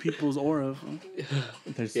shows you people's aura.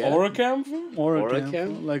 There's Yeah. Aura cam, fool? Aura Aura cam.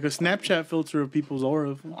 cam? Like a Snapchat filter of people's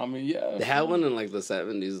aura. I mean, yeah. They had one in like the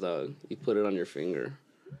 70s, dog. You put it on your finger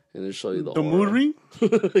and it'll show you the The aura. mood ring?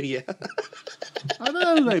 Yeah. I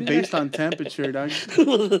thought it was like based on temperature, dog.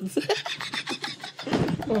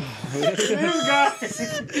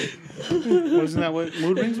 Wasn't that what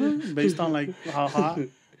mood rings were? Based on like how hot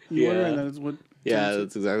you were, Yeah. and that's what. Yeah,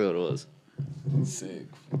 that's exactly what it was. Sick.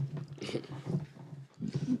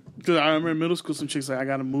 Because I remember in middle school, some chicks like, I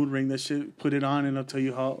got a mood ring. That shit, put it on, and it'll tell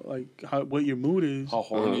you how what your mood is. How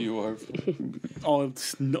horny you are. Oh,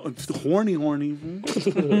 it's horny. I'm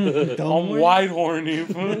wide horny.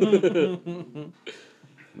 fool.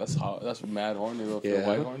 That's mad horny though. Yeah. Yeah.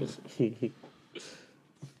 White horny.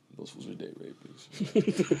 Those fools are date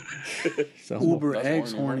rapists. Uber That's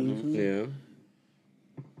X horny, horny. Yeah.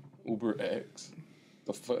 Uber X.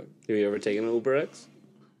 The fuck? Have you ever taken an Uber X?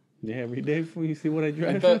 Yeah, every day before you see what I Ain't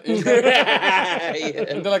drive. that, ain't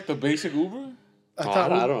Yeah. that like the basic Uber? I I thought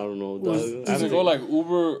don't know. Dog. Does it go like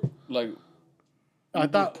Uber, like I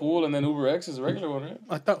thought pool, and then Uber X is the regular one, right?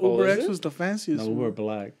 Uber is X it? was the fanciest. No, one. we're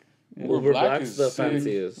black. Uber Black Black's is the sick.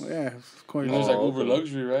 fanciest. Yeah, of course. And there's like Oh, Uber okay.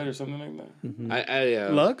 Luxury, right, or something like that. Yeah.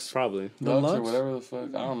 Lux? Probably. The Lux or Lux? whatever the fuck.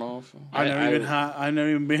 I don't know. I never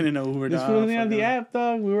even been in an Uber. This dog. was on the Fucking- app,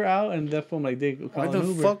 dog. We were out, and that phone like, they call Why an the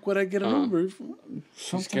Uber. fuck would I get an Uber?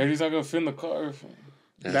 He's scared he's not gonna fit in the car.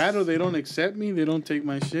 That or they don't accept me. They don't take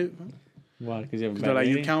my shit. Why? Because you have a They're bad like,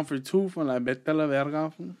 you rating? count for two. For like, vete a la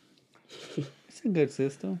verga. It's a good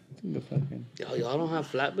system. It's a good fucking. Y'all don't have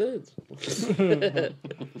flatbeds.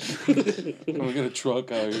 Can we get a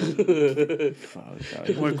truck out here? Fuck,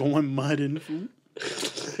 dog. We're going mudding. Fool.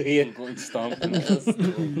 Yeah. Going stomping.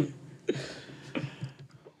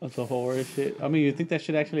 That's a horror shit. I mean, you think that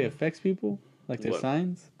shit actually affects people? Like their What?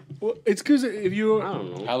 signs? Well, it's because if I you're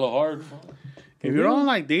don't know. Hella hard. if you're on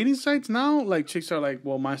like dating sites now, like chicks are like,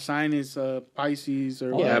 well, my sign is Pisces or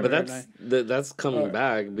Yeah, whatever. but that's coming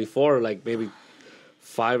back. Before, like maybe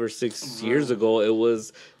 5 or 6 years ago, it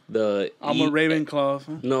was the I'm a Ravenclaw.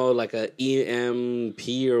 Fool. no, like a EMP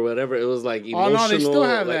or whatever. It was like emotional, no, they still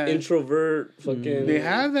have like that. introvert. Fucking. They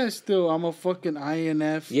have that still. I'm a fucking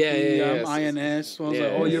INF. Yeah. I'm INS. So I was Yeah,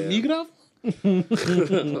 like, oh, you're yeah. migraf?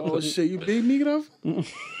 Oh shit, you big migraf?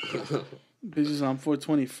 Bitches, I'm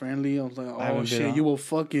 420 friendly. I was like, oh haven't been shit, on. you a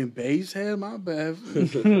fucking base head? My bad.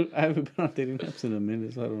 I haven't been on dating apps in a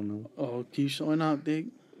minute, so I don't know. Oh, keep showing out, dick.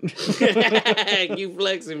 Keep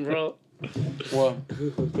flexing, bro. What?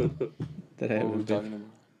 That I What were we haven't talking been. about?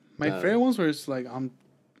 My favorite ones where it's like, I'm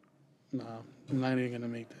not even gonna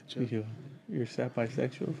make that joke. You're sap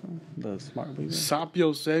bisexual from the smart baby.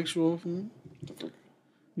 Sapiosexual. Fool.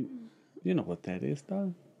 You know what that is,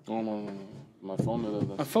 dog. Oh, no. My phone does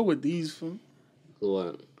I that. fuck with these. Fool.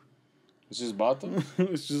 What? It's just bata.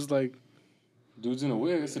 It's just like, Dude's in a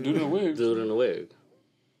wig. It's a dude in a wig. Dude in a wig.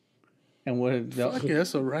 And what did that, fuck yeah,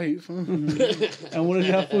 that's a right. Fool. and what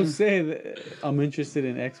did that fool say? That I'm interested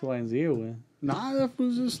in X, Y, and Z or what? Nah, that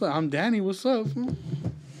was just like, I'm Danny. What's up? Fool?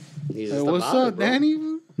 He's Hey, just a what's bother, up, bro. Danny?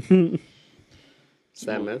 Fool? It's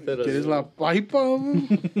that method of ¿Quieres la pipa? Fool?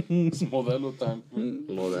 It's Modelo time.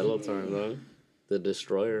 Modelo turn, though. The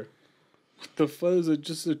destroyer. The fuck is it?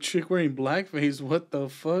 Just a chick wearing blackface? What the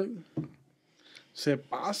fuck? Se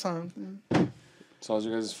pasa. So how's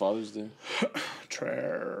your guys' Father's Day?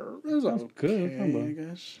 It's all good, okay, bro. I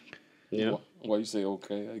guess. Yeah. Why you say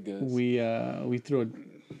okay, I guess. We threw a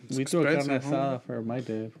carne expensive, huh? asada for my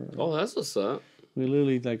dad. Oh, that's what's up. We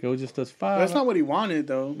literally like it was just us five. That's not what he wanted,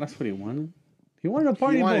 though. That's what he wanted. He wanted a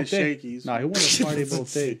party He wanted both day. shakies. Nah, he wanted a party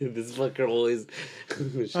both day. This fucker always.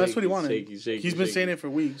 That's what he wanted. Shaky, He's been saying it for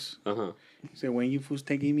weeks. Uh huh. He said, when you fools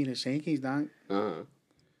taking me to shakies, dog, Uh huh.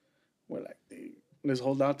 we're like, hey, let's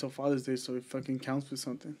hold out till Father's Day so it fucking counts for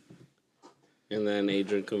something. And then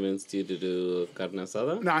Adrian convinced you to do carne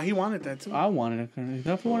asada. Nah, he wanted that too. I wanted a carne.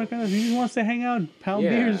 That's what he just wants to hang out, and pound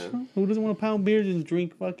Yeah. beers. Who doesn't want to pound beers and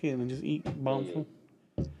drink fucking and just eat bomb food?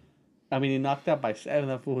 I mean, he knocked out by 7.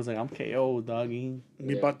 That fool was like, I'm KO, doggy.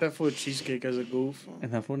 We bought that for a cheesecake as a goof.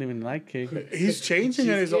 And that fool didn't even like cake. He's changing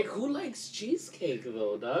it. Cheesecake? Who likes cheesecake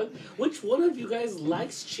though, dog? Which one of you guys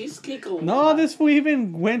likes cheesecake a lot? No, this fool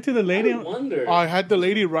even went to the lady. I wonder. I had the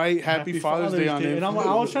lady write Happy Father's Day on it. And I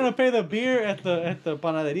was trying to pay the beer at the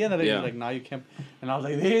panaderia, and the lady Yeah. was like, "Nah, you can't." And I was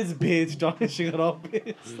like, "This bitch, dog." She got all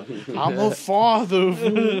pissed. I'm a father.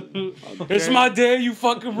 Fool. It's my day, you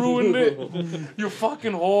fucking ruined it. You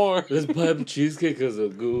fucking whore. Let's buy him cheesecake as a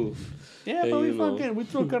goof. Yeah, Hey, but we you know. fucking we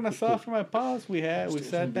threw kind of sauce for my pops. We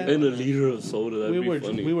sat down. And a liter of soda. That'd be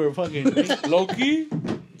funny. we were fucking. Low-key,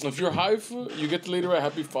 if you're high foot, you get to later at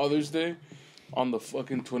Happy Father's Day on the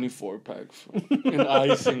fucking 24-pack and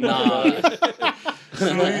icing.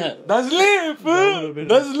 That's lit, fool.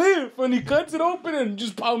 That's lit. When he cuts it open and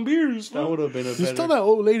just pound beers, That fool. would have been a Just tell better. that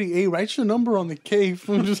old lady, hey, write your number on the cake.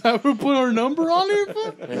 Fool. Just have her put her number on it.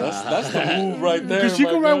 Fool. Hey, that's the move right there. Because she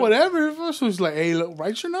my can write guy. whatever. Fool. So she's like, hey, look,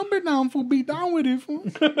 write your number down. Fool. Be down with it. Fool.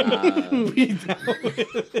 Be down with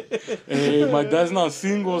it. Hey, my dad's not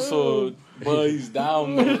single, so but he's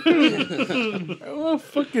down. Man. I'll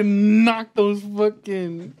fucking knock those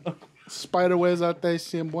fucking spider webs out that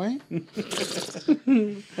shit, boy.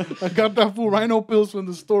 I got that fool rhino pills from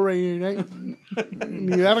the store right here, right?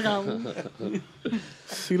 Ni verga.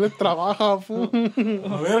 Si le trabaja, fool.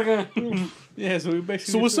 Yeah, so we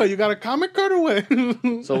basically. So what's up? You got a comic card or what?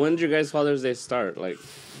 So when did your guys' Father's Day start? Like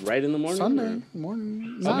right in the morning? Sunday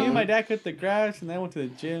morning. So me and my dad cut the grass, and then I went to the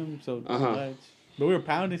gym. So Uh-huh. much. But we were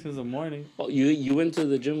pounding since the morning. Oh, you went to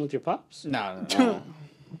the gym with your pops? No.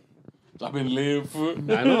 I've been living for.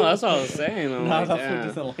 I know, that's what I was saying. I'm No, like, that fool damn.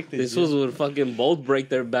 doesn't like the These gym. fools would fucking both break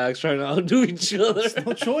their backs trying to outdo each other.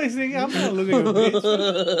 No choice, nigga. I'm not looking at a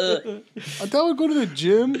bitch. I thought I would go to the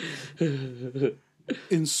gym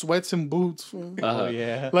in sweats and boots. Fool. Oh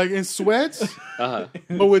yeah. Like in sweats, Uh-huh.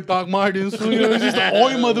 but with Doc Martens. Fool. You know, it's just the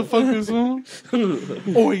oi motherfuckers.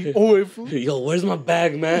 Fool. Oi, fool. Yo, where's my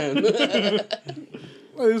bag, man?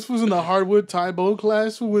 Like, this was in the hardwood Taibo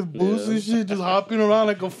class fool, with boots and shit, just hopping around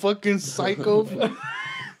like a fucking psycho, fool.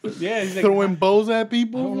 Yeah, he's like, Throwing bows at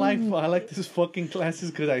people. I don't like this fucking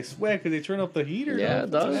classes because I sweat because they turn up the heater. Yeah,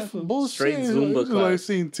 dog. it does. Bullshit. Straight Zumba It's like class.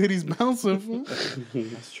 seeing titties bouncing. Fool.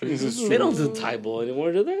 They don't do Taibo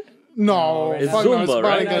anymore, do they? No, It's fuck no, Zumba, probably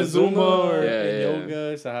right? got Zumba or Yeah, yeah.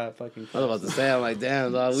 yoga. So I fucking. I was about to say, I'm like,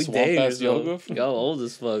 damn, dog, we Swamp dating ass yoga? Y'all old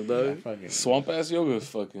as fuck, dog. Fucking. Swamp ass yoga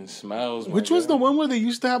fucking smells. my which was guy. the one where they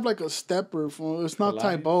used to have like a stepper? Fool. It's not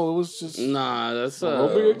Pilates? Taibo. It was just Nah, that's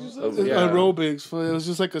Aerobic exercise? yeah. aerobics. Fool. It was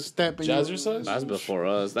just like a step. And Jazzercise? That's before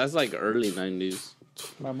us. That's like early 90s.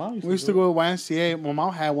 My mom We used to go to YMCA. My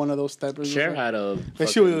mom had one of those steppers. Cher had a. That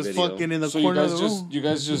shit was video. fucking in the So you corner of guys the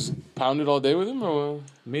room. just pounded all day with him, or what?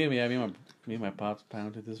 Me and my pops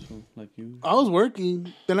pounded this one like you. I was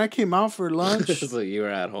working. Then I came out for lunch. So you were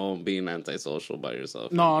at home being antisocial by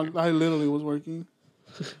yourself. No, I literally was working.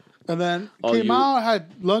 And then Oh, came you- out, had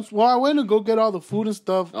lunch. Well, I went to go get all the food and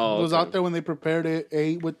stuff. Oh, was okay. out there when they prepared it,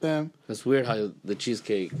 ate with them. It's weird how the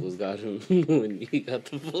cheesecake was got him when he got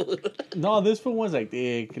the food. No, this food was like,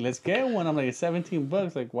 "Dick, let's get one." I'm like, it's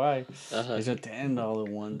 $17. Like, why? Uh-huh. It's a $10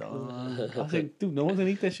 one, dog. I was like, dude, no one's gonna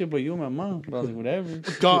eat that shit but you and my mom. But I was like, whatever.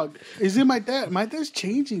 Dog, is it my dad? My dad's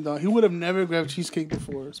changing, dog. He would have never grabbed cheesecake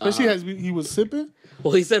before, especially as he was sipping.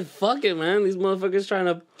 Well, he said, "Fuck it, man. These motherfuckers trying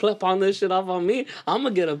to flip on this shit off on me. I'm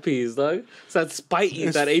gonna get a piece, dog." It's that spite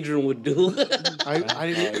eat that Adrian would do. I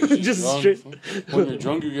didn't. Just Drunk. straight. When you're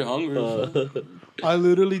drunk, you get hungry. I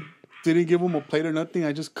literally didn't give him a plate or nothing.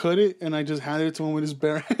 I just cut it and I just handed it to him with his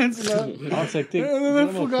bare hands. And I was like, "Dick, then get that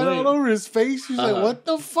him fool a got all plate." over his face. He's like, "What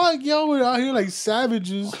the fuck, y'all? We're out here like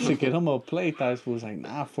savages." To get him a plate, I was like,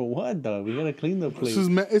 "Nah, for what, dog? We gotta clean the plate."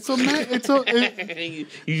 It's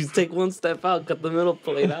You just take one step out, cut the middle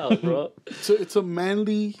plate out, bro. it's a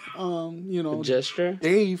manly Gesture.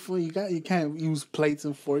 day. Fool. You can't use plates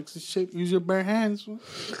and forks and shit. Use your bare hands. Fool.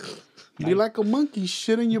 Be like a monkey,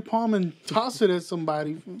 shit in your palm and toss it at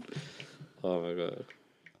somebody. Fool. Oh my god.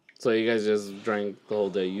 So you guys just drank the whole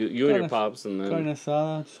day. You and your pops, and Carne then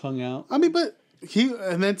asada, just hung out. I mean, but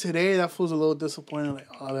and then today that fool's a little disappointed. Like,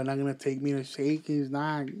 oh, they're not gonna take me to shake. He's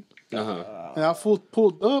not. uh-huh. And that fool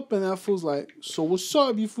pulled up, and that fool's like, "So what's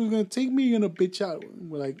up? You fool gonna take me? You're gonna bitch out?"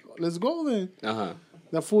 We're like, "Let's go then." Uh-huh.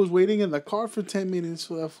 That fool was waiting in the car for 10 minutes.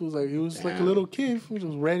 So that fool's like, he was like a Damn. little kid. He was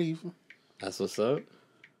ready. That's what's up.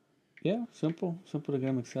 Yeah, simple to get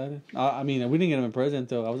him excited. I mean, we didn't get him a present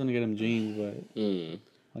though. I was gonna get him jeans, but Mm.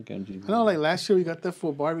 I'll get him jeans. I know, like last year we got that for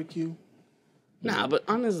a barbecue. Nah, but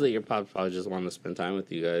honestly, your pops probably just wanted to spend time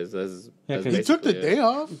with you guys. Yeah, That's 'cause He took the basically it. day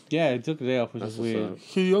off. Yeah, he took the day off, which That's is what's weird. up.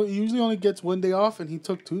 He usually only gets one day off, and he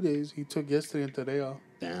took 2 days. He took yesterday and today off.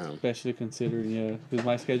 Damn. Especially considering, yeah, because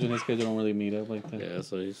my schedule and his schedule don't really meet up like that. Yeah,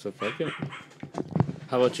 so he's so fuck it.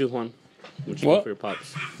 How about you, Juan? What you What? got for your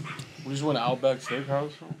pops? We just went to Outback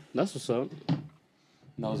Steakhouse. That's what's up.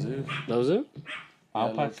 That was it. That was it?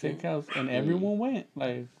 Outback low-key. Steakhouse, and everyone went,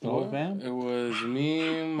 like the whole fam. It was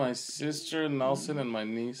me, my sister, Nelson, and my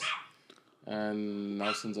niece. And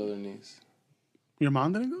Nelson's other niece. Your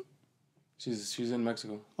mom didn't go? She's in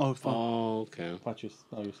Mexico. Oh, fuck. Oh, okay. Watch your,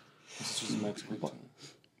 oh, your She's in Mexico too.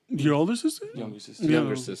 Your older sister? Younger sister. Yeah.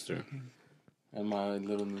 Younger sister. And my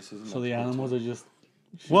little niece is in So the Mexico, animals are just.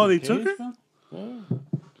 Well, they caged, took her? huh? too.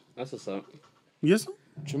 That's what's up. Yes. Sir?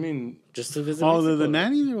 What you mean? Just to visit. Oh, the Mexico.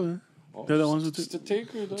 nannies? Or what? Oh, They're the ones who just took- to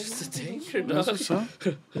take her. Dog. To take her, That's dog. what's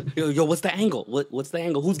up. Yo, what's the angle? What's the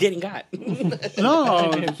angle? Who's getting got? No.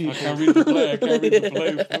 I can't read the play. I can't read the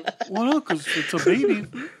play. Well, no, because it's a baby.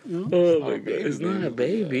 You know? Oh my Not a god, baby, it's not a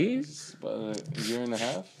baby. It's about a year and a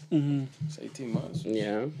half. Mm-hmm. It's 18 months.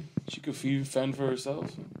 Yeah. She could fend for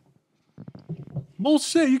herself.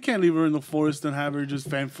 Bullshit. You can't leave her in the forest and have her just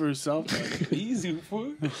fend for herself. Easy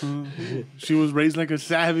fool. She was raised like a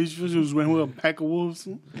savage. She was raised with a pack of wolves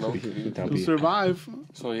Low-key. to survive.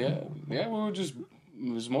 So yeah, we were just.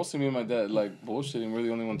 It was mostly me and my dad like bullshitting. We're the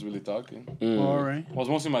only ones really talking. All right. Well, it was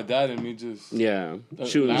mostly my dad and me just Yeah. Uh,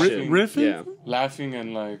 Shooting laughing. shit. Riffing? Yeah. laughing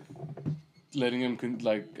and like letting him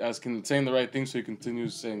saying the right thing so he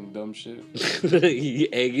continues saying dumb shit. You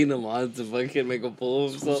egging him on to fucking make a fool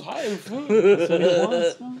of It's himself. higher, fool.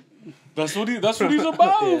 That's what he's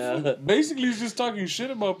about. Yeah. Basically, he's just talking shit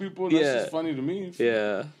about people. And that's Yeah. just funny to me.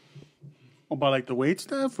 Yeah. About like the wait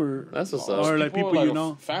staff or That's what's up. or like people you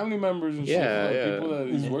know. family members and Yeah, shit, yeah. people that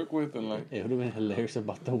he's worked with, and like, It would have been hilarious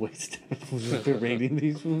about the waste of berating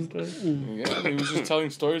these fools. yeah, he was just telling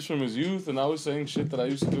stories from his youth, and I was saying shit that I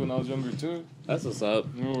used to do when I was younger too. That's what's up.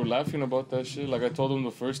 And we were laughing about that shit. Like I told him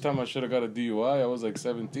the first time I should have got a DUI, I was like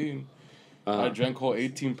 17. I drank whole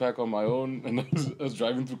 18 pack on my own, and I was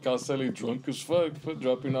driving through Cal Sally drunk as fuck,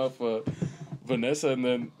 dropping off Vanessa, and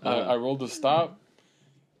then I rolled a stop.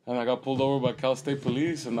 And I got pulled over by Cal State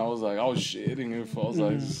Police, and I was shitting it. I was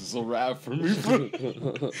like, this is a wrap for me.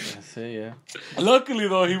 That's it, yeah. Luckily,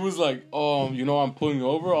 though, he was like, I'm pulling you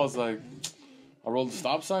over. I was like, I rolled the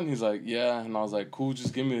stop sign. He's like, yeah. And I was like, cool,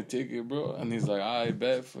 just give me a ticket, bro. And he's like, I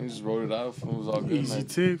bet. And he just wrote it out. It was all good. Easy And I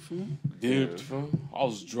tick. Fool. dipped. Fool. I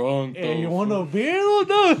was drunk, though. Hey, you want a beer or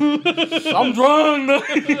no? I'm drunk,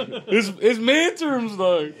 though. It's midterms,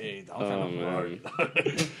 though. Hey, Oh, man.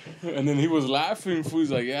 And then he was laughing. Fool.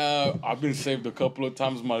 He's like, yeah, I've been saved a couple of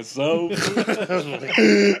times myself.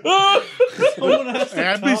 Hey,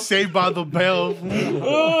 I've been saved by the bell.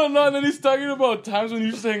 Oh, no, and then he's talking about times when he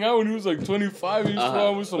used to hang out when he was like 25. He used to hang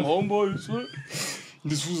out with some homeboys. Fool.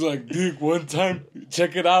 This was like, Dick, one time,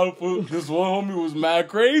 check it out, fool. This one homie was mad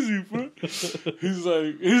crazy, fool. He's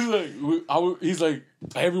like,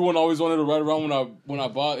 everyone always wanted to ride around when I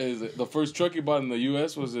bought the first truck he bought in the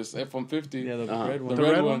U.S. was this F-150. Yeah, the red one. The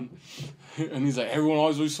red one. And he's like, everyone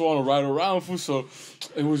always used to want to ride around, fool. So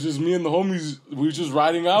it was just me and the homies. We were just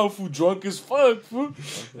riding out, fool, drunk as fuck, fool.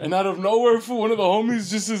 And out of nowhere, fool, one of the homies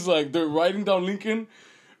just is like, they're riding down Lincoln.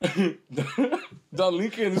 Down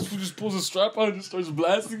Lincoln, and this fool just pulls a strap out and just starts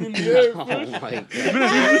blasting in the air. Oh my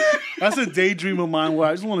god. That's a daydream of mine where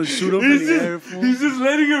I just want to shoot up in the air. Fool. He's just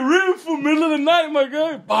letting it rip for middle of the night, my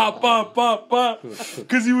guy. Pop, pop, pop, pop.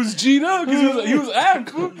 Because he was G'd up. Because he was amped,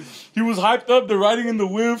 fool. He was hyped up. They're riding in the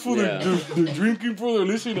wind, fool. Yeah. They're drinking, fool. They're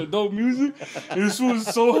listening to dope music. And this fool was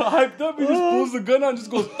so hyped up. He just pulls the gun out and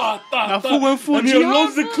just goes, ta, ta, ta. And he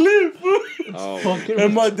unloads the clip, fool. Oh,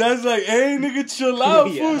 And my dad's like, hey, nigga, chill out,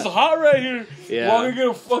 fool. Yeah. It's hot right here. Yeah. Why we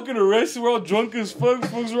get fucking arrested? We're all drunk as fuck.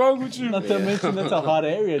 What's wrong with you? Not to mention that's a hot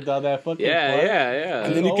area, dog. That fucking yeah, park. yeah.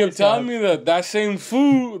 And then he kept always telling hot. me that same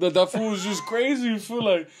fool, that fool was just crazy, fool,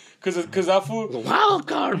 like, cause that fool, Wild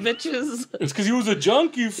card, bitches. it's cause he was a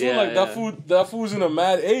junkie, fool, Yeah, like, that fool was in a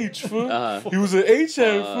mad H, fool. He was an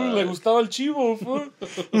H-head, fool, like, Gustavo El Chivo, fool.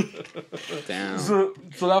 Damn. So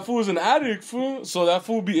that fool was an addict, fool, so that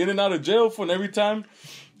fool would be in and out of jail, fool, and every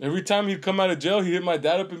time he'd come out of jail, he'd hit my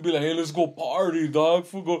dad up and be like, hey, let's go party, dog,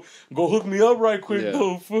 fool, go hook me up right quick, Yeah.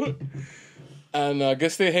 though, fool. And I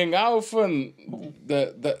guess they hang out, fool, and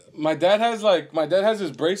my dad has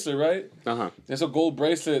his bracelet, right? It's a gold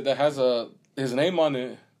bracelet that has his name on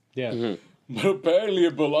it. Yeah. Mm-hmm. But apparently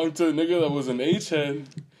it belonged to a nigga that was an H-head.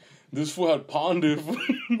 This fool had pawned it.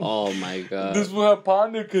 Oh my god. This fool had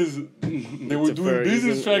pawned it because they were doing for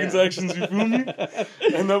business using- transactions, you feel me?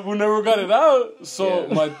 And that fool never got it out. So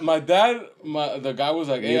Yeah. my dad, the guy was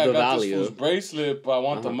like, hey, Knew I the got value. this fool's bracelet, but I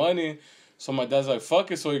want the money. So my dad's like, fuck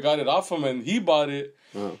it. So he got it off him and he bought it.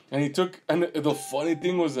 And he took, and the funny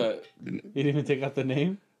thing was that, You didn't even take out the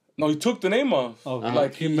name? no, he took the name off. Oh,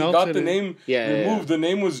 Like He he melted got the it. name Yeah, yeah, removed. The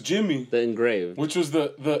name was Jimmy. The engraved. Which was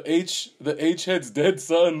the H head's dead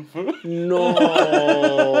son. No.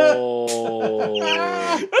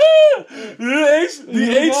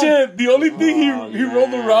 the H head. The only thing he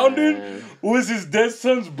rolled around in man. was his dead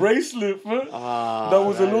son's bracelet. That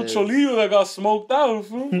was a little is- cholillo that got smoked out.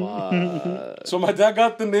 So my dad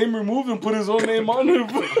got the name removed and put his own name on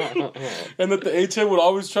it. And that the H head would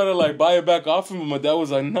always try to like buy it back off him, but my dad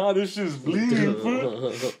was like, nah, this shit's bleeding.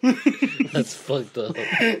 That's fucked up.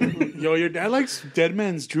 Yo, your dad likes dead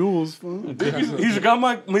man's jewels. Fool. He's got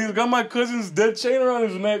my cousin's dead chain around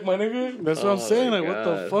his neck, my nigga. That's what I'm saying. Like, what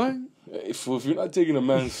the God. fuck? Hey, fool, if you're not taking a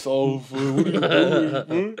man's soul, fool, what are you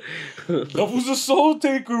doing, fool? That was a soul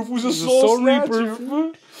taker. Who's a soul snatcher,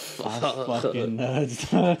 fool. Fucking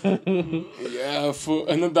nuts. Yeah, fool.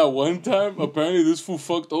 And then that one time, apparently this fool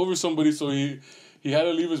fucked over somebody, so he had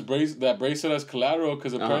to leave his bracelet as collateral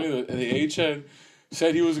because apparently the H-head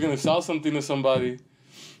said he was gonna sell something to somebody.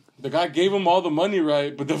 The guy gave him all the money,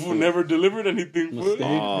 right? But the fool never delivered anything. Fool.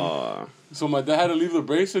 Oh, So my dad had to leave the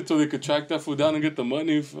bracelet so they could track that fool down and get the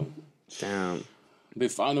money. Fool. damn. They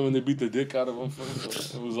found him and they beat the dick out of him. Fool.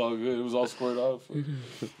 So it was all good. It was all squared out. Fool.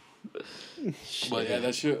 But yeah,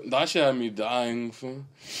 that shit had me dying. Fool.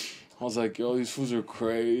 I was like, yo, these fools are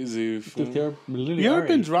crazy. Fool. They're literally You ever our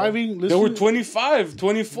been age, driving? They were Listen, 25,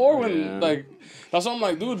 24 when Yeah. like that's what I'm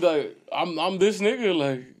like, dude, like I'm this nigga,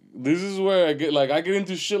 like this is where I get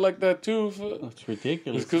into shit like that too. Fool. bro. It's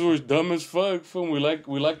ridiculous. It's because we're dumb as fuck. Fool. We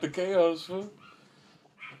like the chaos. Fool.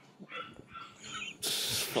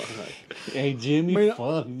 Hey, Jimmy, Man,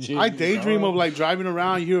 fuck Jimmy. I daydream dog. of like driving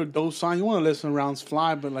around. You hear a dope sign. You want to listen rounds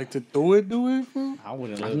fly, but like to do it. Fool. I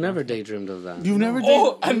wouldn't I've live never daydreamed of that. You've never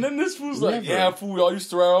Oh, did. and then this fool's like, Never. yeah, fool, we all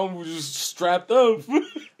used to ride around, we were just strapped up.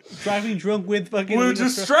 driving drunk with fucking. We were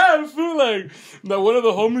just strapped, fool. Like, now one of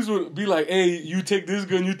the homies would be like, hey, you take this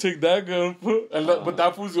gun, you take that gun, fool. And but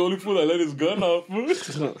that fool's the only fool that let his gun off, fool. These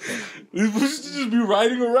fools used to just be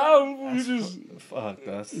riding around, fool. You just, Fuck,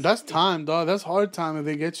 That's time, dog. That's hard time if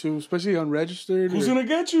they get you, especially unregistered. who's gonna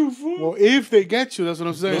get you, fool? Well, if they get you, that's what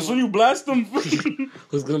I'm saying. That's when you blast them, fool.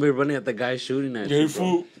 Who's gonna be running at the guy shooting at Hey, you,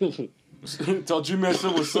 bro? fool. Tell Jimmy I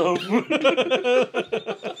said what's up. Tell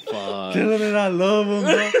him that I love him,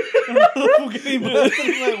 bro. Getting blasted,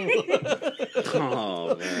 like, what?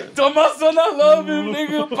 Oh man. Tell my son I love him,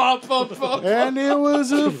 nigga. Pop, pop, pop. And it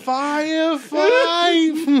was a firefight.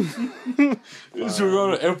 This shit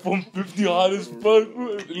on an F-150 hot as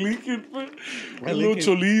fuck, Lincoln, little Lincoln-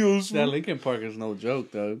 Cholillos. That Lincoln Park is no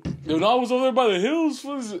joke, dog. When I was over there by the hills,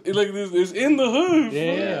 fool, it's in the hood.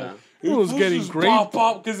 Yeah. It was getting great.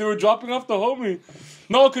 Pop, because they were dropping off the homie.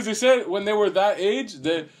 No, because they said when they were that age,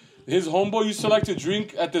 that his homeboy used to like to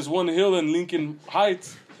drink at this one hill in Lincoln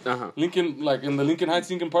Heights. Lincoln, like in the Lincoln Heights,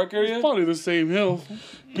 Lincoln Park area. Probably the same hill.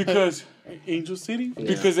 Because Angel City?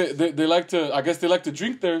 because they like to, I guess they like to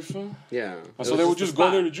drink there. Fool. Yeah. So they would just go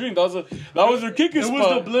there to drink. That was their kicking It spot.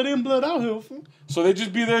 was the blood in, blood out hill. Fool. So they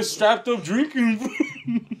just be there strapped up drinking.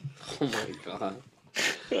 Oh my god.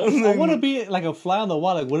 I want to be like a fly on the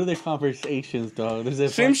wall. Like, what are their conversations, dog? There's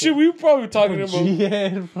that Same shit we were probably talking about.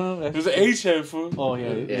 Yeah, bro. There's an H-head, fool. Oh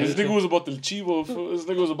yeah. This nigga was about the Chivo, fool. This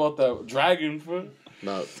nigga was about that dragon, fool.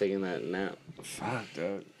 About taking that nap. Fuck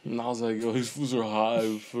that. And I was like, yo, his fools are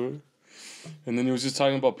high, fool. And then he was just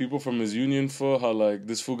talking about people from his union, fool. How like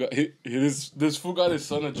this fool got this fool got his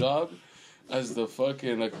son a job as the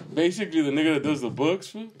fucking like basically the nigga that does the books,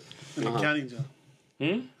 fool. An accounting job.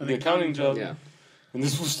 The accounting job. Yeah. And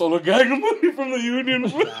this fool stole a gang of money from the union,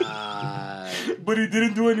 fool. But he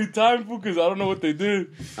didn't do any time, fool, because I don't know what they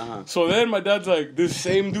did. So then my dad's like, this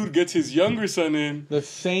same dude gets his younger son in. The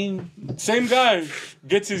same. Same guy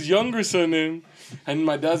gets his younger son in. And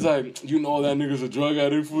my dad's like, you know that nigga's a drug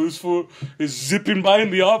addict, fool. This fool is zipping by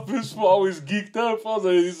in the office, fool, always geeked up. I was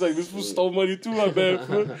like, he's like, this fool stole money too, my bad,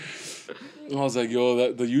 fool. And I was like,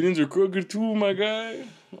 yo, the unions are crooked too, my guy.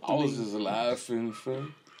 I was just laughing, fool.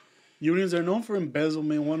 Unions are known for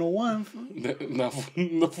embezzlement 101. Fool.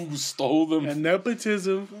 The fool stole them. And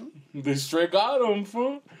nepotism. Fool. They straight got him,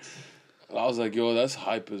 fool. I was like, yo, that's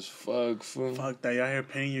hype as fuck, fool. Fuck that, y'all here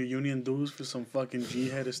paying your union dues for some fucking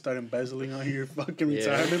G-head to start embezzling on your fucking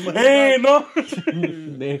retirement money. Hey, no.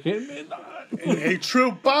 They hit me, dog. Hey,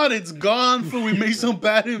 true bot, it's gone, fool. We made some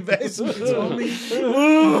bad investments, homie.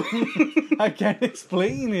 I can't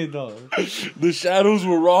explain it, though. The shadows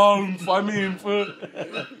were wrong. I mean, fool.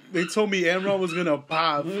 They told me Amron was gonna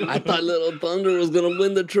pop. I thought Little Thunder was gonna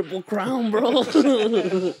win the Triple Crown, bro.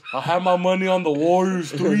 I had my money on the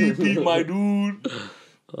Warriors 3-peat, my dude.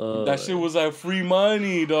 That shit was like free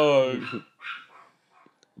money, dog.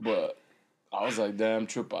 But I was like, damn,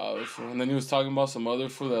 trip out. Fool. And then he was talking about some other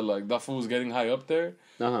fool that like that fool was getting high up there.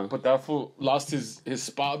 But that fool lost his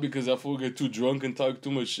spot because that fool get too drunk and talk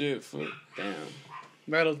too much shit. Fool. Damn.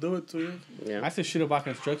 That'll do it to you. Yeah. I said shit about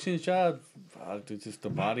construction job. Fuck, dude, just the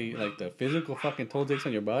body, like the physical fucking toll takes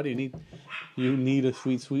on your body. You need a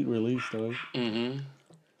sweet release, dog. Mm-hmm.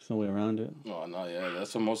 There's no way around it. Oh, no, yeah.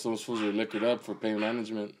 That's what most of those fools are liquored up for pain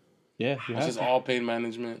management. Yeah, you That's have just to. all pain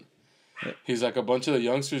management. Yeah. He's like, a bunch of the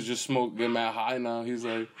youngsters just get mad high now. He's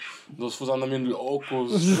like, those fools andan bien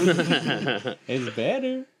locos. It's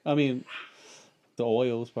better. I mean, the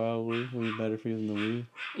oils probably will be better for you than the weed.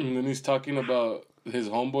 And then he's talking about his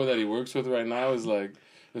homeboy that he works with right now is like,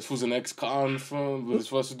 this fool's an ex-con, fool, but he's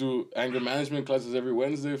supposed to do anger management classes every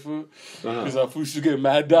Wednesday, fool. Because that fool should get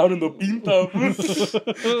mad down in the pinta, fool.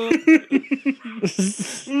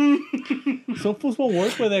 Some fools won't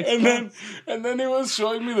work with And then he was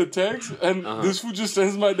showing me the text, and this fool just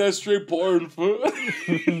sends my dad straight porn, fool.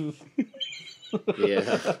 Yeah.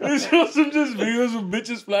 He shows him just videos of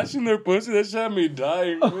bitches flashing their pussy. That shit had me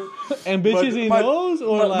dying, fool. And bitches he knows,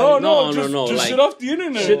 or like No, just like, shit off the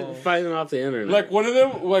internet. Shit fighting off the internet. Like one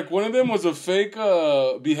of them was a fake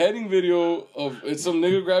beheading video of it's some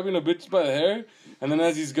nigga grabbing a bitch by the hair, and then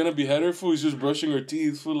as he's gonna behead her, fool, he's just brushing her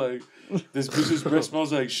teeth, fool, like this bitch's breath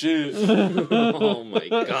smells like shit. Oh my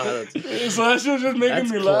god. So that shit was just making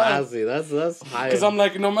me laugh. Classy. That's high. Cause I'm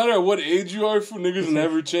like, no matter what age you are, fool, niggas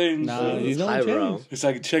never change. Nah, fool. you don't highbrow. change. It's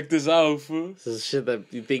like, check this out, fool. This is shit that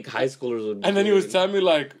you think high schoolers would. And then he was telling me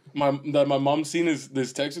like that my mom seen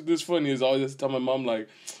this text with this fool, and he was always telling my mom like,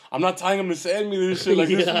 I'm not telling him to send me this shit. Like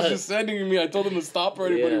this was just sending me. I told him to stop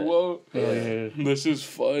already, but he won't. Yeah. That's just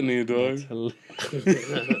funny, dog.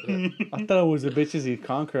 I thought it was the bitches he'd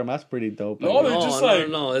conquer them. That's pretty dope. No, they're just like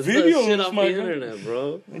no. It's videos, the shit off my the guy. internet,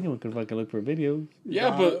 bro. Anyone can fucking look for videos.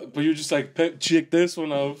 Yeah, but you're just like, check this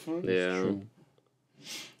one out. Fool. Yeah.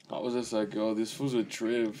 I was just like, yo, this fool's a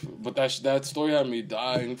trip. But that story had me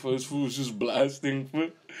dying. For this fool was just blasting. Fool.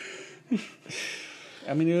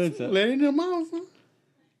 I mean, it was Let it in your mouth. Huh?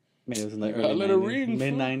 man, it was in the I let it early ring, 90s,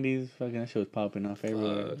 mid-90s. Fucking that shit was popping off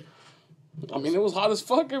everywhere. I mean, it was hot as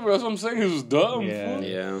fuck everywhere. That's what I'm saying. It was dumb. Yeah. Fool.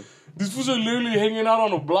 Yeah. These fools are literally hanging out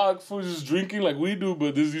on a block, fools just drinking like we do,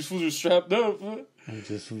 but these fools are strapped up. Fool. I'm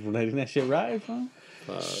just letting that shit ride, huh?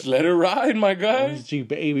 Fuck. Let it ride, my guy. It's G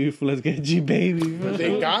baby. Let's get G baby.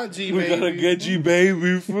 They got G We gotta baby. get G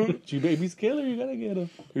baby, fool. G baby's killer. You gotta get him.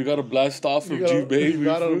 We gotta blast off You of G baby. You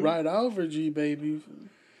gotta fool. ride out for G baby.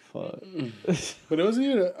 Fuck. But it wasn't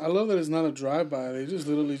even. I love that it's not a drive-by. They just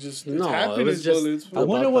literally just. It's No, it happiness was just- bullets. I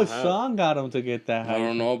wonder About what the hat. song got him to get that I high.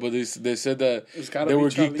 don't know, but they said that It's gotta they be were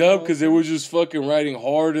geeked Charlie up because they were just fucking riding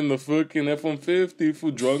hard in the fucking F-150,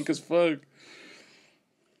 fool, drunk as fuck.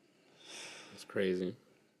 It's crazy.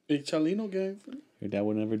 Big Chalino gang. Your dad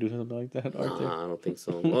would never do something like that, Arthur. Nah, I don't think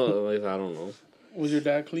so. Well, like, I don't know. Was your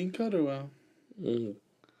dad clean cut or what?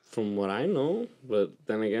 From what I know, but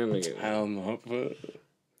then again, like, I don't know, but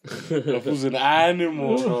that was an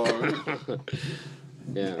animal, dog.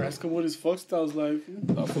 yeah, Ask him what his fuck style's like.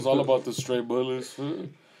 That was all about the stray bullets, fool.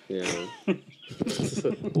 yeah.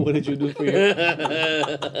 What did you do for your?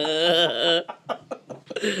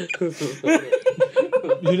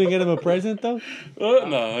 You didn't get him a present though.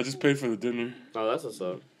 No, I just paid for the dinner. Oh, that's what's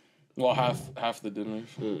up. Well, half the dinner.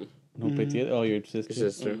 No pity. Oh, your sister. Your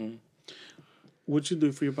sister. What you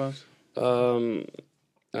do for your boss? Bought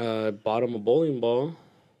him a bowling ball,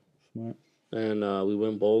 Smart. and we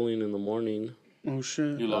went bowling in the morning. Oh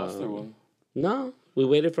shit. You lost it one. No, we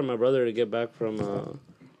waited for my brother to get back from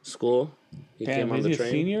school. He Damn, came on is the he a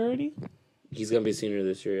train. senior already? He's gonna be a senior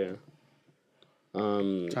this year, yeah.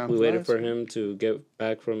 Time We waited flies. for him to get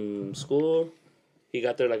back from school. He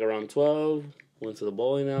got there like around 12. Went to the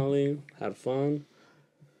bowling alley, had fun.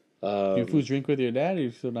 You fools drink with your dad, or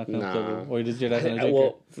you still not comfortable? Nah. Or does your dad not drink?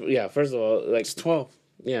 Well, yeah. First of all, like, It's 12.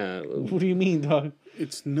 yeah. What do you mean, dog?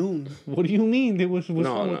 It's noon. What do you mean? There was what's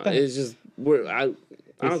No, wrong no. with that? It's just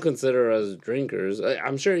I don't consider us drinkers.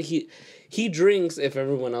 I'm sure he drinks if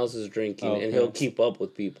everyone else is drinking, Okay. and he'll keep up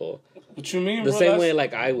with people. What you mean, The bro? same way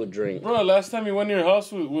like I would drink. Bro, last time you went to your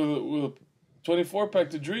house with a 24-pack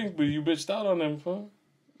to drink, but you bitched out on them, fool.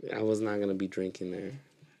 I was not gonna be drinking there.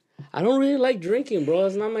 I don't really like drinking, bro.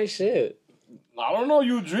 It's not my shit. I don't know.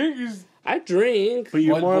 You drink. I drink But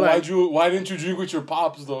you're more like. Why didn't you drink with your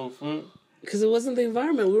pops though, fool? because it wasn't the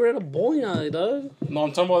environment. We were at a bowling alley, dog. No,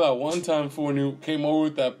 I'm talking about that one time, fool, when you came over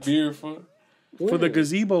with that beer, fool. For the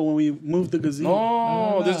gazebo, when we moved the gazebo.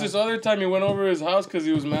 No, there's this other time he went over his house because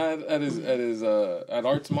he was mad at at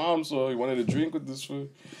Art's mom, so he wanted to drink with this fool.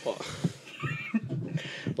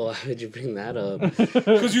 Well, how did you bring that up?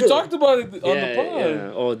 Because you talked about it on the pod.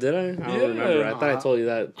 Yeah. Oh, did I? I don't remember. I thought I told you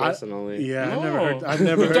that personally. Yeah, No. I've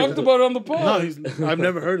never We heard talked of about it on the pod. No, I've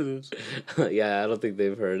never heard of this. Yeah, I don't think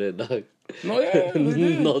they've heard it, dog. No, yeah, they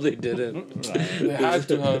did. No, they didn't. They had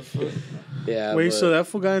to have. Fool. Yeah. Wait, but- so that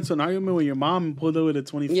fool got into an argument with your mom and pulled over at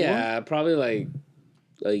 24? Yeah, probably like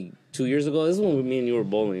 2 years ago. This is when me and you were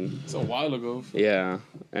bowling. It's a while ago. Fool. Yeah,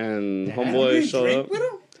 and You homeboy didn't showed drink up. with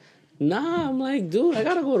him? Nah, I'm like, dude, I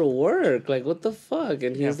gotta go to work. Like, what the fuck?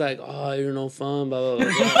 And he's like, oh, you're no fun, blah,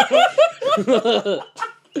 blah, blah.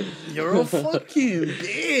 You're a fucking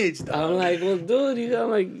bitch, dog. I'm like, well, dude, you got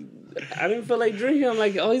like, I didn't feel like drinking. I'm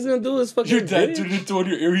like, all he's gonna do is fucking Your dad bitch. turned into one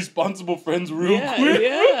of your irresponsible friends real Yeah, quick.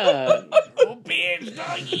 yeah. Oh, bitch,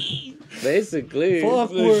 doggy. Basically.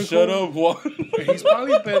 Fuck. Like, shut up, Juan. He's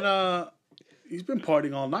probably been he's been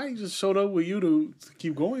partying all night. He just showed up with you to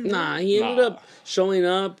keep going. Nah, he ended up showing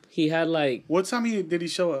up. He had like What time did he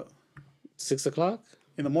show up? 6 o'clock.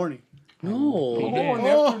 In the morning. No, Oh, in the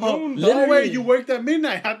Oh, afternoon. no Literally. way! You worked at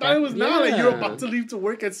midnight. I thought it was now. Like you were Yeah. about to leave to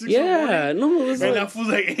work at 6 in the morning. yeah, no, it was And like, that fool's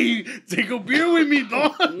like, "Hey, take a beer with me,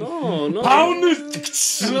 dog." no. Pound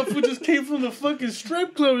this. And that fool just came from the fucking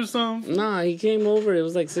strip club or something. Nah, he came over. It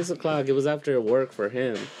was like 6 o'clock. It was after work for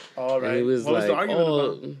him. All And right. he was What was like, the argument oh,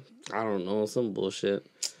 about? I don't know, some bullshit.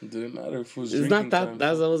 Didn't matter if it was It's drinking not that. time.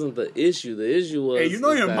 That wasn't the issue. The issue was. Hey, you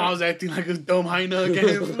know is your that- mom's acting like a dumb hyena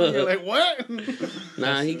again. Fool. You're like, what?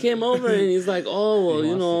 Nah, he came over and he's like, oh well,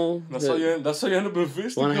 you know, That's how you end up in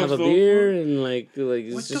fisticuffs. want to have a though, beer fool. and like What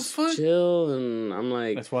it's the just fuck? chill. And I'm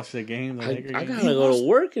like, Let's watch the game. The I Laker game. gotta go to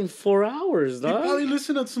work in 4 hours, You probably dog.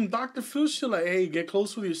 listen to some Dr. Phil shit like, hey, get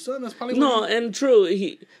close with your son. That's probably No, what and true,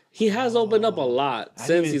 he has opened up a lot I since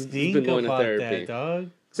didn't he's think been going to about therapy. that, dog.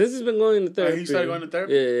 Since he's been going to therapy, he started going to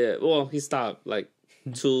therapy? Yeah. Well, he stopped like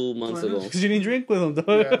 2 months ago. Because you didn't drink with him, dog.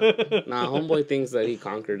 Yeah. Nah, homeboy thinks that he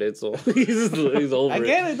conquered it, so he's over I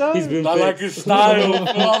get it, dog. He's been I like his style. fool.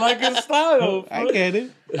 I like his style. I get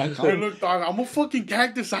it. Hey, look, dog, I'm a fucking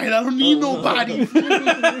cactus. I don't need nobody.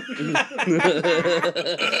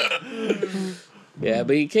 Yeah,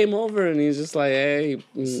 but he came over and he's just like, hey,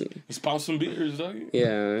 He spawned some beers, dog. yeah,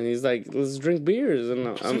 and he's like, let's drink beers.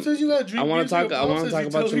 And Sometimes you gotta drink. I want beers to talk. with I want to talk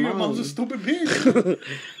about your mom's a mom. stupid bitch.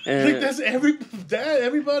 And Like that's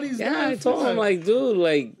everybody's. yeah, dad I told him like, like, dude,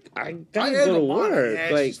 like I gotta ain't go to no money. work. Yeah,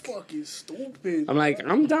 Like she's fucking stupid. I'm like,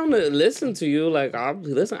 I'm down to listen to you. Like I'll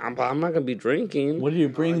listen. I'm not gonna be drinking. What do you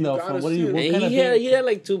bring you though? gotta What do you? sit. What And kind of he had beer?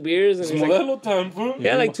 like 2 beers and It's he's like, Modelo time, fool. he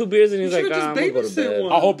had like 2 beers and he's You like, should've I'm just gonna go to babysit bed.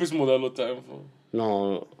 one. I hope it's Modelo time, fool.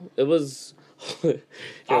 No, it was.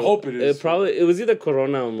 I hope it is. It was either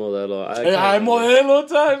Corona or Modelo. Hey, I'm Modelo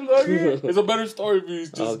time, doggy. It's a better story for you.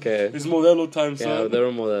 It's just, Okay. It's Modelo time, Yeah, son. there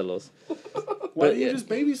were Modelos. Why but do you yeah. just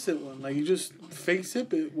babysit one? Like you just fake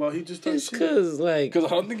sip it while he just talks It's shit. cause like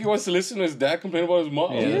Because I don't think he wants to listen to his dad complain about his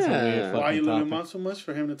mom. Yeah, that's a Yeah. weird Why fucking you love your topic. mom so much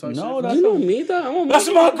for him to talk No, shit? that's you know me, though. I'm a That's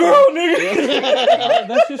my girl, nigga.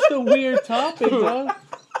 That's just a weird topic, dog.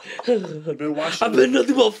 I've been watching. I've been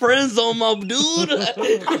nothing but friends on my dude.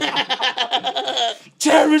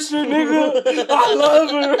 Cherish her, nigga. I love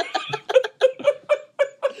her.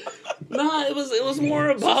 Nah, it was more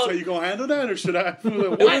about. So you gonna handle that, or should I?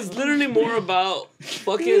 It was literally more about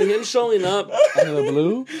fucking him showing up Out of the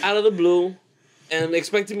blue. out of the blue and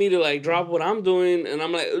expecting me to like drop what I'm doing, and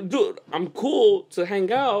I'm like, dude, I'm cool to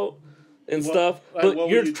hang out and stuff, like, but what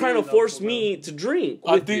were you're you trying doing, to though, force for me to drink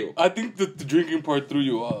with you. I think that the drinking part threw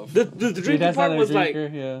you off. The Your drinking dad's part not a was like,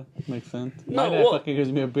 drinker. Yeah, makes sense. No, My dad well- fucking gives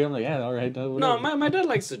me a beer. I'm like, yeah, all right. no, my dad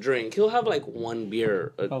likes to drink. He'll have like 1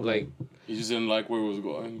 beer, Okay. like. He just didn't like where it was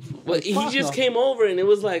going. But he Fuck just no. came over and it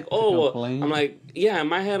was like, oh, well, complain. I'm like, yeah, in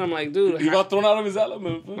my head, I'm like, dude, He got thrown out of his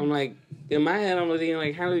element. fool. I'm like, in my head, I'm thinking,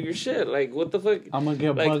 like, handle your shit. Like, what the fuck? I'm gonna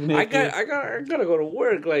get Like, bug I naked. gotta go to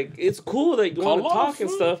work. Like, it's cool that you want to Call off, talk and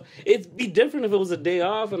fool. stuff. It'd be different if it was a day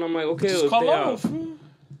off and I'm like, okay, it Just was call day off. off. fool.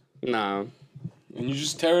 Nah, And you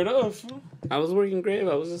just tear it up. fool. I was working grave.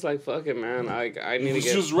 I was just like, fuck it, man. I need to It's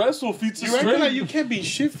get. just wrestle, feet to You acting straight. like you can't be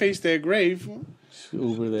shit faced at grave.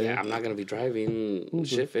 Uber there. Yeah, I'm not gonna be driving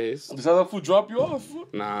shit face. Just have that fool drop you off. fool.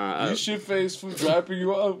 Nah, You shit face for dropping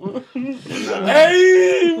you off. fool.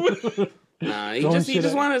 Hey! nah. He Don't just shit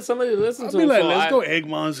at- wanted somebody to listen I'll to be him. like, so let's I- go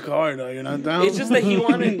Eggman's car, though. You're not down. It's just that he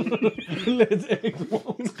wanted.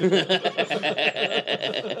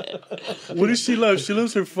 What does she love? She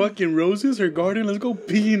loves her fucking roses, her garden. Let's go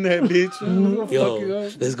pee in that bitch. Let's go fuck it Yo,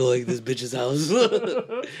 up. let's go like this bitch's house.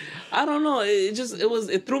 I don't know.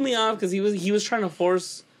 It threw me off because he was trying to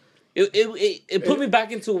force. It put me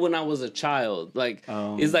back into when I was a child. Like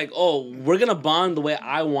it's like, oh, we're gonna bond the way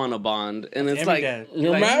I want to bond, and it's Every like dad.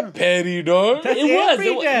 You're like, mad petty, dog. It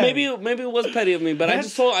was dad. maybe it was petty of me, but I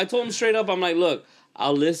told him straight up. I'm like, look,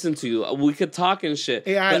 I'll listen to you. We could talk and shit.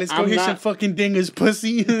 Hey, all right, but let's go I'm hit not- some fucking dingers,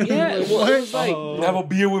 pussy. Yeah, well, it was like Have a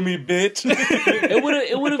beer with me, bitch. it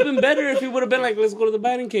would have been better if he would have been like, let's go to the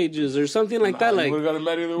batting cages or something like that. You Like, would have got him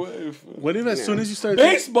mad either way. What if as soon as you start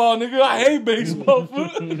Baseball, nigga. I hate baseball. fool.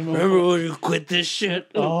 remember when you quit this shit?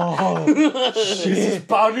 Oh, shit.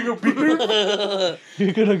 Pounding a beer.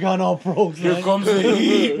 You could have gone all pro. Here son. comes the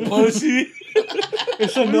heat, pussy.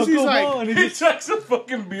 It's a What is he knuckleball, like? and he He just chucks a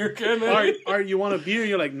fucking beer can at Art, you want a beer?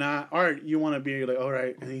 You're like, nah. Art, you want a beer? You're like, all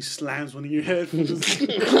right. And he slams one in your head.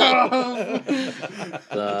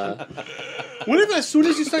 What if as soon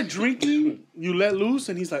as you start drinking, you let loose,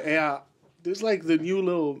 and he's like, hey, there's like the new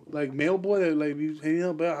little like mail boy that like he's hanging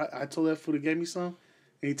up. But I told that fool to get me some,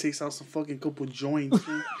 and he takes out some fucking couple joints.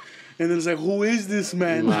 Man. And then it's like, who is this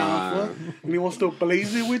man? Nah. And he wants to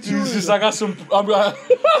blaze it with you. He's just, I got some pre He's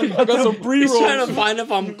trying rolls. to find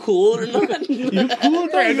if I'm cool or not. you cool,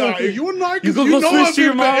 Hey, dog? nah, if you a narcissist, You you, gonna go know switch I've to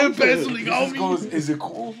your been mom? embezzling, Just goes, homie. is it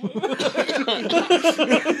cool?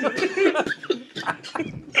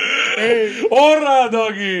 Hey, Ora,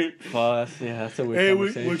 doggy. Oh, that's a weird hey,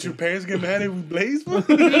 conversation. would your parents get mad if we blaze? I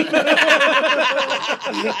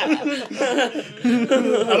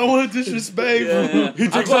don't want to disrespect. Yeah. He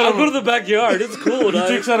takes I'll out go to a, the backyard. It's cool. he dog.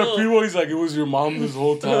 takes out a Cool. pre roll. He's like, it was your mom this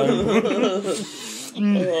whole time.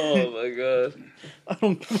 Oh my god.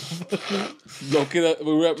 Okay,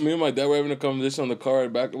 me and my dad were having a conversation on the car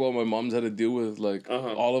ride back about my mom's had to deal with like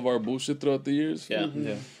all of our bullshit throughout the years. Yeah.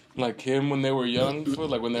 Yeah. Like him when they were young, fool,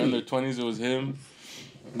 like when they're in their 20s, it was him.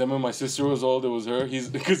 Then when my sister was old, it was her.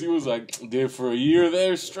 Because he was like, dude, for a year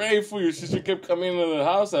there straight, fool, your sister kept coming into the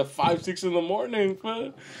house at 5, 6 in the morning,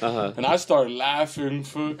 fool. Uh-huh. And I started laughing,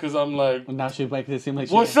 fool, because I'm like, Now she like it seemed like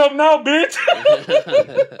she what's up now, bitch?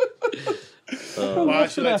 Why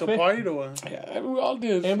she likes to party or what? Yeah, we all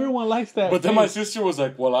did. Everyone likes that. But then my face. sister was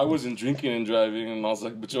like, well, I wasn't drinking and driving. And I was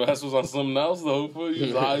like, but your ass was on something else, though. Fool.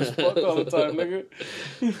 You was high as fuck all the time,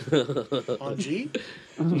 nigga. On G?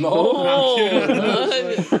 Oh,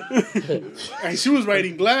 And she was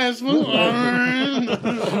writing glass. Fool.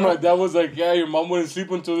 My dad was like, "Yeah, your mom wouldn't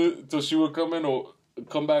sleep until she would come in or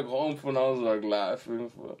come back home." And I was like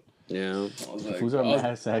laughing. yeah. I was like, Who's our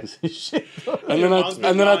mad sacks and shit? and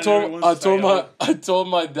then I told like,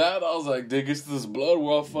 my dad, I was like, "Dig us this blood.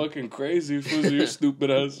 We're all fucking crazy. Fool, you're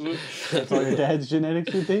stupid ass." That's all your dad's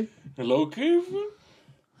genetics, you think? Low key, fool.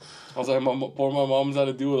 I was like, poor my mom's had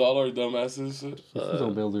to deal with all our dumbasses. Who's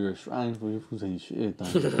gonna build her a shrine for you? Who's ain't shit?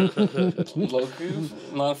 Low key,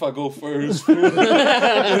 not if I go first. Fool.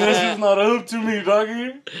 This is not up to me,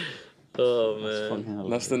 doggy. Oh man.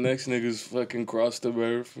 That's the next nigga's fucking cross the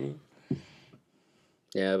bear, fool.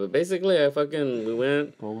 Yeah, but basically, we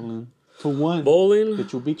went Bowling. To one. bowling.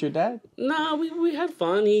 Did you beat your dad? Nah, we had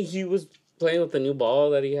fun. He was playing with the new ball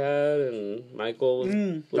that he had, and Michael was with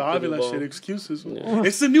The the new Avila ball. shit, excuses. Yeah.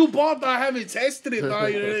 It's the new ball, dog. I haven't tested it,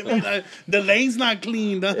 dog. You know what I mean? Like, the lane's not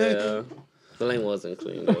clean, dog. Yeah, the lane wasn't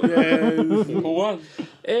clean. Though. Yeah. Who won?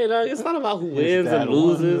 Hey, dog, it's not about who wins dad and won.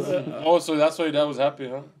 loses. Oh, so that's why your dad was happy,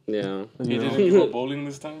 huh? Yeah, He didn't give up bowling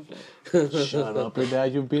this time? Shut up. Your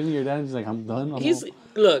dad, you beating your dad? He's like, I'm done.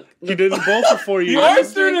 look. He didn't bowl for 4 He years.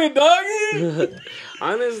 answered it, doggy!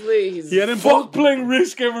 Honestly, he's He hadn't bowled. Fuck playing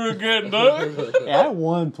Risk ever again, dog. Yeah, I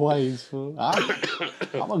won twice, fool.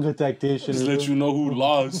 I'm a good tactician. Just let you know who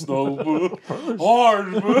lost, though, bro.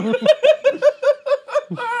 Hard, bro.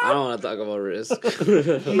 I don't want to talk about risk.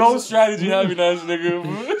 No strategy having ass nigga,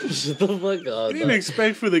 bro. Shut the fuck up. I didn't dog.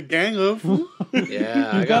 expect for the gang of. Yeah,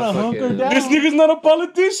 I You got gotta hunker fucking. down. This nigga's not a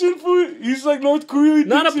politician, fool. He's like North Korea. He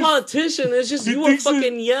Not a thinks he's- politician. It's just He you were thinks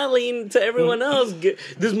fucking yelling to everyone else.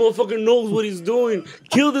 This motherfucker knows what he's doing.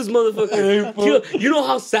 Kill this motherfucker. Kill. You know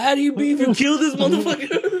how sad he'd be if you kill this motherfucker.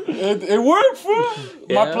 It worked, fool.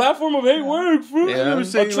 My Yeah. platform of hate worked, fool. Yeah. You were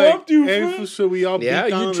saying, I trumped you, hey, fool. so we all Yeah, beat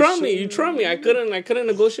down you the trumped me. shit. You trumped me. I couldn't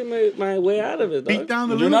negotiate my way out of it. Beat Dog. down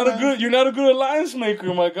the You're little not a guy. good alliance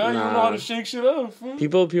maker, my guy. You don't know Nah. how to shake shit up, fool.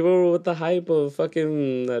 People were with the hype of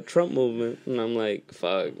fucking the Trump movement, and I'm like,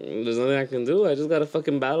 fuck. There's nothing I can do. I just gotta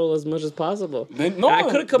fucking battle as much as possible. Then, And I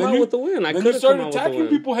could have come out with the win. I Then could you have come started out with the attacking win.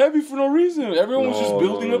 people heavy for no reason. Everyone was just No,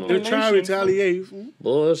 building no, up no. their They're trying to nation, fool. retaliate.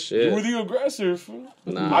 Bullshit. You were the aggressor, fool.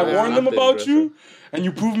 Nah, I I'm warned not them the about aggressor. you, and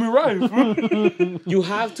you proved me right, fool. You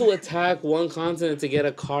have to attack one continent to get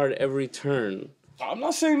a card every turn. I'm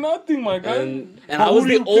not saying nothing, my guy. And But I who was do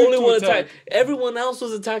the you pick only to one attack? attack. Everyone else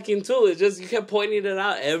was attacking too. It's just you kept pointing it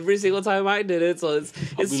out every single time I did it. So I'll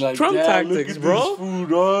it's be like, Trump "Dad, look tactics, at bro. this food,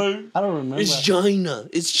 dog." I don't remember. It's China.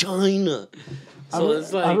 It's China. So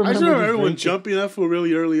it's like I just remember remember this everyone break- jumping up for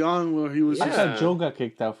really early on where he was I just. thought Joe got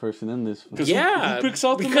kicked out first and then this. Who yeah, picked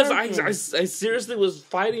South because America? I seriously was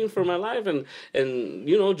fighting for my life, and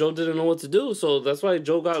you know Joe didn't know what to do, so that's why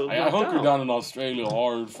Joe got I knocked hunkered out. down in Australia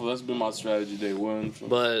hard, fool. That's been my strategy day one, fool.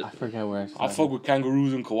 But I forget where I I started. fuck with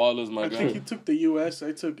kangaroos and koalas, my I think he guy. took the U.S.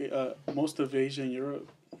 I took most of Asia and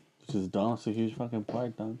Europe. Which is dumb. It's a huge fucking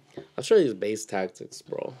part, done. Australia's base tactics,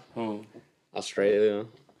 bro. Oh. Australia,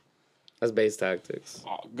 that's base tactics.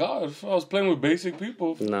 Oh, God, I was playing with basic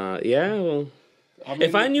people. Nah, yeah. Well, I mean,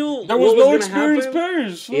 if I knew there was what no gonna experienced happen-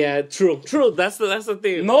 players. fool. Yeah, true. That's the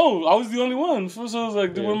thing. No, I was the only one. fool. So I was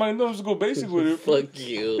like, dude, what am I doing? Just go basic with it. Fuck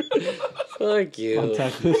you. Fuck you.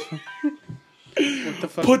 Attack this. What the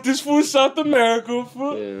fuck? Put this fool in South America,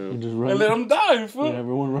 fool, Yeah. Just and run. let him die, fool. Yeah,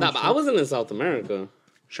 everyone runs. Nah, but I wasn't in South America.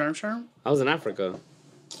 Sharm? I was in Africa.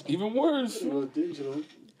 Even worse. fool. Digital.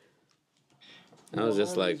 I was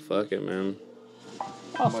just like, fuck it, man.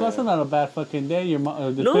 Oh, so that's not a bad fucking day. Your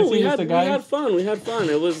mom, the No, fishing we is had the guys. fun. We had fun.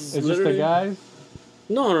 It was It's just literally the guys.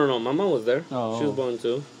 No. My mom was there. Oh. She was born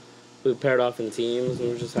too. We paired off in teams. We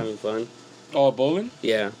were just having fun. Oh, bowling?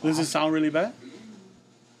 Yeah, Does it sound really bad?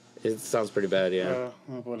 it sounds pretty bad. Yeah,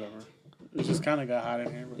 Whatever. It just kind of got hot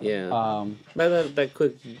in here. But yeah. But that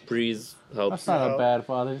quick breeze helps. That's not a bad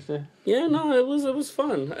Father's Day. Yeah, no, it was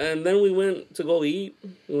fun. And then we went to go eat.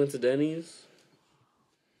 We went to Denny's.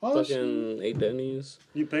 Oh, shit. Fucking ate Denny's.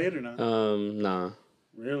 You paid or not? Nah.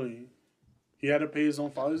 Really? He had to pay his own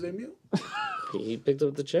Father's Day meal? He picked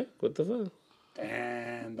up the check. What the fuck?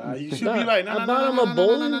 Damn, dog. You should Dog, be like, no, I no, bought no, him no, a no, no,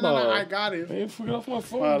 bowling no, no, no, ball. I got it. Hey, forget off my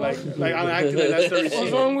phone. Like I'm acting like that's the What's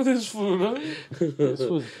receipt. wrong with his food, huh? This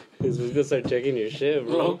was He's gonna start checking your shit,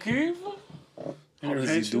 bro. Okay, fool. How does he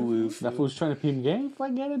Attention. do it? that fool's trying to peep game. If I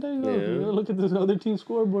get it, there you go. Yeah. Look at this other team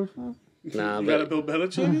scoreboard. Fam. Nah, You got a but Bill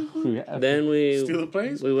Belichick? Yeah. then Steal the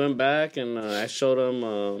place? we went back and I showed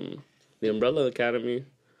him the Umbrella Academy,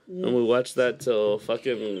 and we watched that till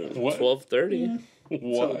fucking What? 12:30. It's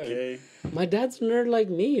Why? okay. My dad's a nerd like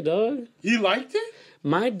me, dog. He liked it?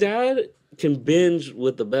 My dad can binge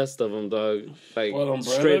with the best of them, dog. Like What, Umbrella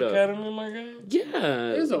straight up. Academy, my guy?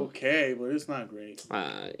 Yeah. It's okay, but it's not great.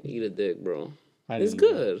 Eat a dick, bro. I It's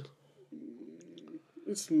didn't know. good.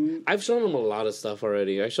 It's I've shown him a lot of stuff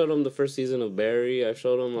already. I showed him the first season of Barry. I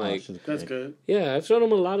showed him Oh, like, shit's that's great. good. yeah, I've shown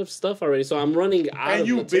him a lot of stuff already. So I'm running out And of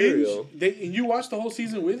you material. binge? And you watched the whole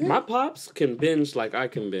season with him? My pops can binge like I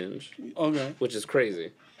can binge, Okay. which is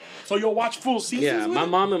crazy. So you'll watch full seasons Yeah, with my him?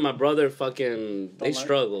 mom and my brother fucking they like-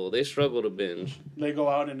 struggle. They struggle to binge. They go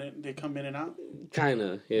out and they come in and out?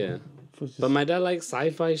 Kinda, yeah. It's just- But my dad likes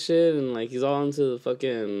sci-fi shit and like he's all into the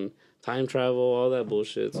fucking time travel, all that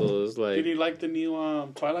bullshit. So it's Did like he like the new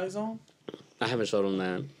Twilight Zone? I haven't showed him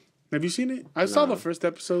that. Have you seen it? I saw No. the first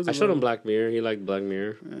episodes. I of showed it. him Black Mirror. He liked Black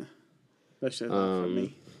Mirror. That shit's not for Um,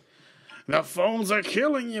 me. The phones are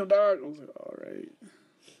killing you, dog. I was like, all right.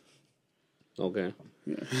 Okay.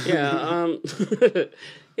 Yeah.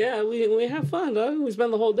 Yeah, yeah, we have fun, dog. We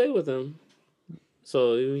spent the whole day with him.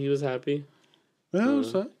 So he was happy. Yeah,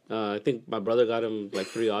 what's up? I think my brother got him like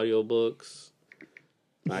 3 audiobooks.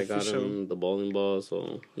 I got For him the bowling ball,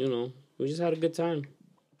 so you know, we just had a good time.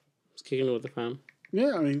 Just kicking it with the fam.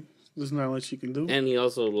 Yeah, I mean, there's not much you can do. And he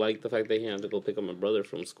also liked the fact that he had to go pick up my brother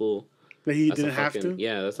from school. But he That's a didn't have fucking- to.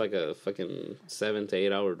 Yeah, that's like a fucking 7 to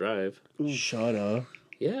 8 hour drive. Shut up.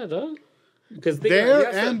 Yeah, dog. Because There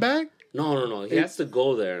and back? No. He has to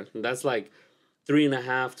go there. That's like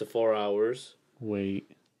 3.5 to 4 hours.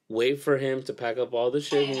 Wait. Wait for him to pack up all the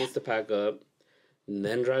shit he needs to pack up, and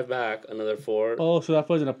then drive back another 4. Oh, so that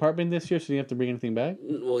was an apartment this year, so you didn't have to bring anything back?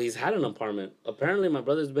 Well, he's had an apartment. Apparently, my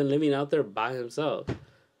brother's been living out there by himself.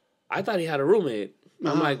 I thought he had a roommate.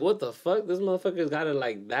 I'm like, what the fuck? This motherfucker's got it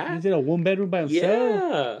like He that? did a 1-bedroom by himself?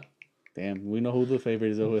 Yeah. Damn, we know who the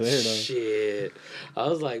favorite is over there, though. Shit. I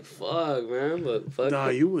was like, fuck, man. But fuck. Nah,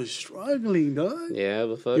 you was struggling, dog. Yeah,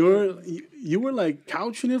 but fuck. You were like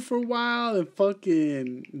couching it for a while and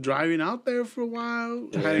fucking driving out there for a while.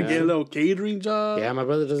 Trying to get a little catering job. Yeah, my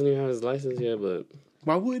brother doesn't even have his license yet, but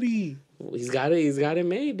Why would he? he's got it. He's got it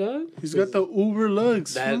made, dog. He's got the Uber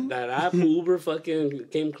lugs. fool. That app Uber fucking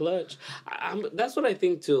came clutch. That's what I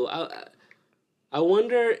think too. I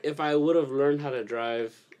wonder if I would have learned how to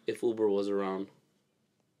drive if Uber was around.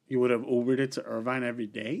 You would have Ubered it to Irvine every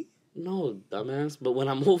day? No, dumbass. But when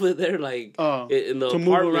I'm over there, like Oh, in the to move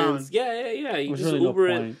apartments, around. yeah. You There's just really no Uber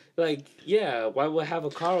it. point. Like, yeah. Why would I have a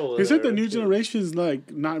car over They said there? the new generation's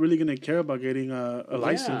like not really gonna care about getting a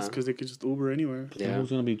license Yeah. because they could just Uber anywhere. Yeah. Who's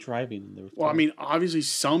going to be driving? There was Well, I mean, obviously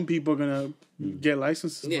some people are gonna get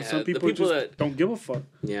licenses, Yeah, but some the people, people just that- don't give a fuck.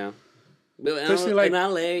 Yeah. But Especially, in like-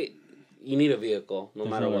 LA, you need a vehicle no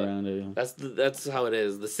There's matter no what. around it, yeah. That's how it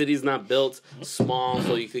is. The city's not built small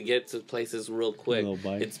so you could get to places real quick. Little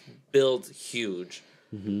bike. It's built huge,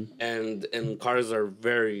 Mm-hmm. and cars are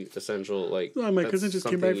very essential. Like No, my that's cousin just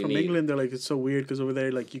came something back you from need. England. They're like, it's so weird because over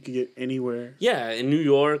there, like, you could get anywhere. Yeah, in New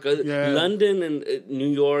York, Yeah. London, and New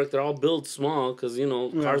York, they're all built small because Yeah.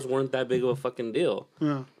 cars weren't that big of a fucking deal.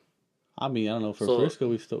 Yeah. I mean, I don't know. For So- Frisco,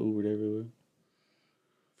 we still Ubered everywhere.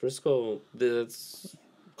 Frisco,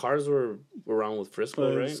 cars were around with Frisco,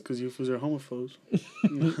 But right? it's because you fools are homophobes.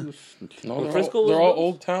 No, they're Frisco all, was they're all built-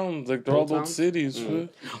 old towns. Like they're all Old old towns? cities. fool.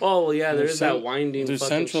 Oh well, yeah, there's They're that winding. they're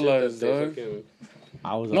fucking centralized, shit that they dog. fucking-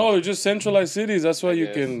 I was No, they're just centralized cities. That's why I you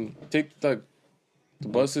guess. can take like the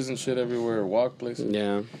buses and shit everywhere, walk places.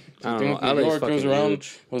 Yeah, I don't Thing know. with New LA is York fucking goes around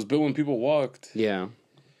huge. was built when people walked. Yeah,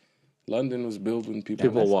 London was built when people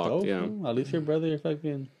People walked. walk. dope, yeah. fool. At least your brother,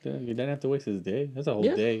 fucking, you didn't have to waste his day. That's a whole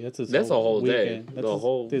Yeah. day. That's That's a whole day. weekend. That's The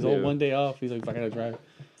whole- his yeah. whole 1 day off. He's like, I gotta drive.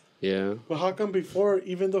 Yeah. But how come before,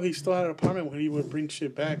 even though he still had an apartment, when he would bring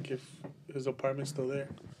shit back if his apartment's still there?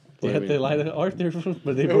 They What had do to you lie to Arthur,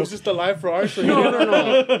 but they It broke. was just a lie for Arthur.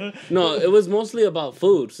 No. No, it was mostly about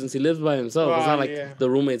food since he lives by himself. It's Ah, not like yeah. the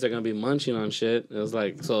roommates are gonna be munching on shit. It was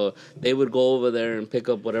like so they would go over there and pick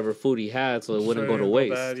up whatever food he had, so it wouldn't go to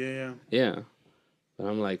waste. Bad. Yeah. Yeah. And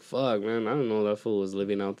I'm like, fuck, man, I don't know that fool was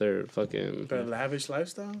living out there fucking. The lavish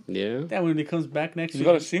lifestyle. Yeah. Damn, when he comes back next You week,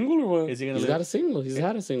 got a single or what? is he gonna He's live? got a single. He's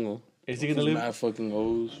had a single. Is he gonna live? Mad fucking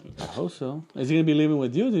hoes. I hope so. Is he gonna be living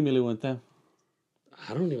with you? Or is he gonna be living with them?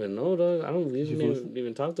 I don't even know, dog. I don't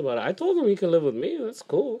even talked about it. I told him he can live with me. That's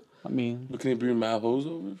cool. I mean, But can he bring mad hoes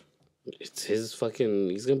over? It's his fucking.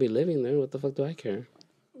 He's gonna be living there. What the fuck do I care?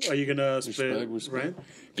 Are you gonna split Respect. rent?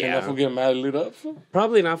 Can Yeah. that fool get mad lit up? Fool?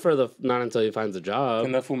 Probably not not until he finds a job.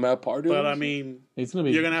 Can that fool mad party? But over? I mean, it's gonna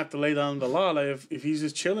be. you're gonna have to lay down the law. Like if he's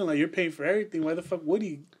just chilling, like you're paying for everything. Why the fuck would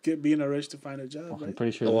he be in a rush to find a job? I'm Right?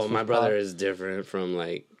 pretty sure. Well, this my was brother pop- is different from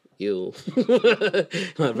like you.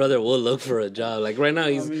 My brother will look for a job. Like right now,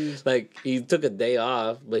 he's mean- like he took a day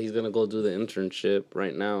off, but he's gonna go do the internship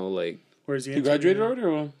right now. Like Where's he? He graduated already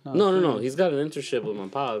or what? No. He's got an internship with my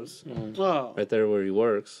pops Well, right there where he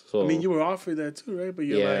works. So I mean, you were offered that too, right? But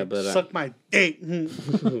you're Yeah, like, but, suck my dick. To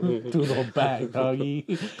the back, doggy.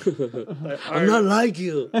 Like, I'm not like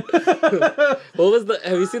you. What was the?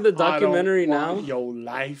 Have you seen the documentary now? Your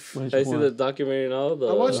life. Which Have you seen one? the documentary now?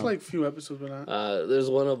 I watched like a few episodes, but not. There's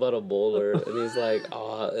one about a bowler, and he's like,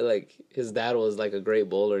 oh, like his dad was like a great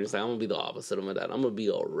bowler. He's like, I'm gonna be the opposite of my dad. I'm gonna be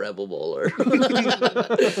a rebel bowler.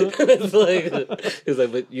 It's like, he's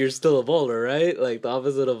like, but you're still a bowler, right? Like the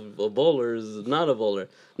opposite of a bowler is not a bowler.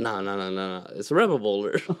 No. It's a rebel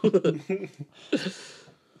bowler.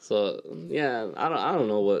 So yeah, I don't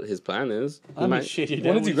know what his plan is. I mean, shit. Your When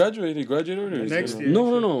dad did he was- graduate? He graduated already? Next year.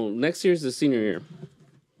 No. Next year's the senior year.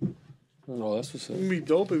 Oh, that's what's up. It'd be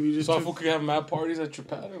dope if you just. So took- if we could have mad parties at your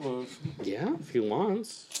pad, or Yeah, if he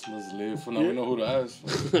wants. let's live. For now, we know who to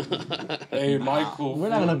ask. Hey, Michael. We're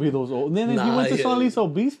not gonna be those old. Then Nah, you went to yeah. San Luis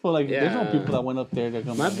Obispo. Like, there's no Yeah. people that went up there to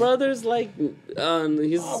come. My brother's like, he's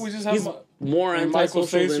Oh, we just have he's more Hey, Michael antisocial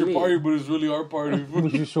says it's than your me. party, but it's really our party.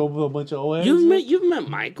 Would you show up with a bunch of OS? You've met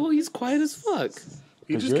Michael. He's quiet as fuck.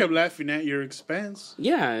 You just kept laughing at your expense.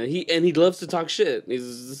 Yeah, he loves to talk shit.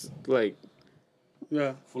 He's just like,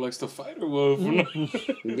 Yeah. Who likes to fight or what?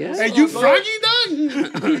 yeah. Hey, you froggy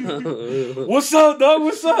dog? What's up, dog?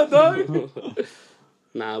 What's up, dog?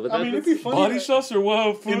 Nah, but I mean, it'd be funny. Body that shots or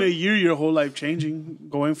what? in a year, your whole life changing,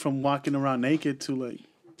 going from walking around naked to like,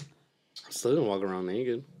 I'm still gonna walk around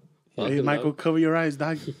naked. hey, Fucking Michael, dog. cover your eyes,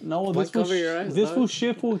 dog. No, Why this fool. cover your eyes, This dog? fool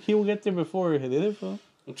shift. He will get there before the other fool.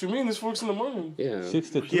 What you mean? This works in the morning. Yeah. 6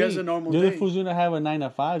 to 3. He has a normal The other day. fool's gonna have a 9 to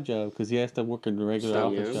 5 job because he has to work in the regular Yeah,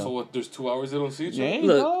 office yeah. So job. what? There's 2 hours they don't see each other. Yeah,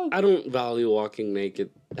 Look, dog. I don't value walking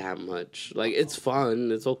naked that much. Like, it's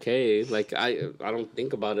fun. It's okay. Like, I don't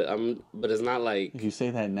think about it. But it's not like You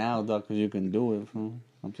say that now, dog, because you can do it. Fool.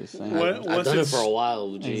 I'm just saying. What? I've Once done it it's- for a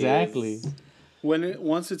while. Geez. Exactly.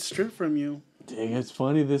 Once it's stripped from you, Dang, it's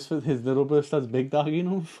funny. His little brother starts big dogging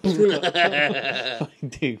him. Fucking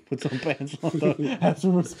dig, put some pants on. Dog. Have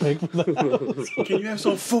some respect for the house. can you have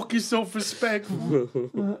some fucking self-respect?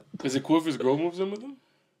 Is it cool if his girl moves in with him?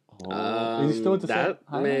 Is he still with the that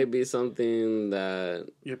same- may be something that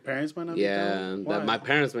Your parents might not. be yeah, down? that Why? my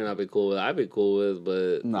parents may not be cool with. I'd be cool with,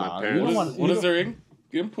 but Nah, my you don't parents. want- What you does their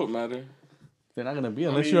input matter? They're not gonna be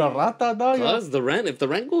unless you're a rata, dog. Plus the rent. If the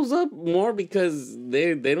rent goes up more because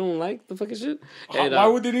they don't like the fucking shit. And, Why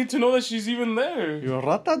would they need to know that she's even there? You're a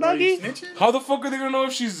rata, Are you doggy. snitching? How the fuck are they gonna know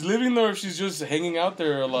if she's living there or if she's just hanging out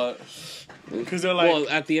there a lot? Because they're like, well,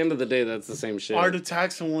 at the end of the day, that's the same shit. Art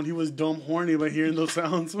attacked someone. He was dumb horny by hearing those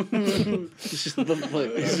sounds. Shut the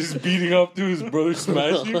fuck He's up. just beating up to his brother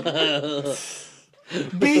smashing.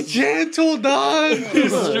 Be gentle, dog.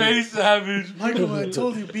 Straight savage. Michael, I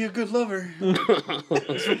told you, be a good lover.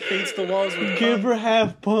 Paints the walls with Give her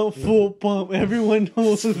half pump, full pump. Everyone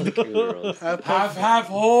knows. Dog. Girls. Half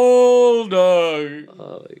whole dog.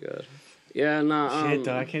 Oh my god. Yeah, nah. Shit,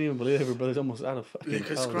 dog. I can't even believe every brother's almost out of fucking. Lick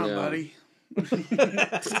a color. scrum, Yeah. buddy.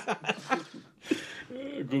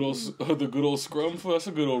 The good old scrum. That's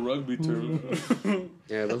a good old rugby term.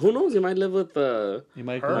 Yeah, but who knows? You might live with You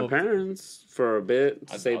might my go. parents for a bit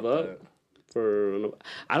to I save doubt up. that.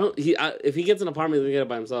 I don't. If he gets an apartment, he'll get it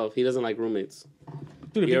by himself. He doesn't like roommates.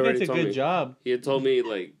 Dude, if He he already gets a told good me. job, He had told me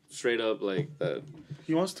like straight up like that.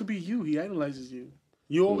 He wants to be you. He idolizes you.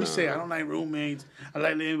 You always Nah. say, I don't like roommates. I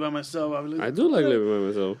like living by myself. I do like living by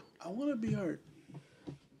myself, I want to be Art.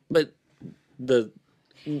 but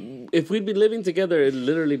if we'd be living together, it'd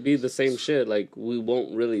literally be the same shit. Like we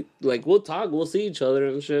won't really like we'll talk, we'll see each other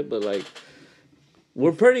and shit, but like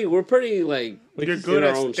we're pretty like You're in good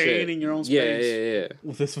our at own staying shit. in your own Yeah, space. yeah.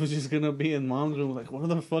 well, this was just gonna be in mom's room. Like, what are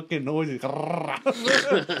the fucking noises? Hey,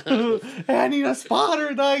 I need a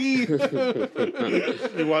spotter, doggy.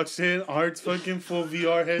 He walks in, Art's fucking full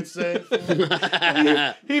VR headset.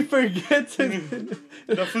 He forgets it.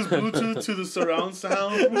 Stuff his Bluetooth to the surround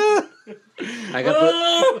sound.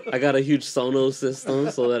 I got a huge Sonos system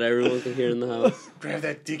so that everyone can hear in the house. Grab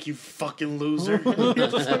that dick, you fucking loser. You're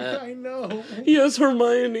just like, I know. Yes,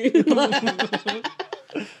 Hermione.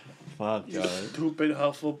 Fuck, dog. Stupid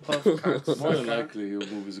Hufflepuff. More than cocksucker. likely, he'll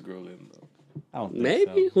move his girl in though. I don't think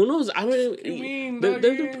Maybe. so. Who knows? I don't even. mean, they're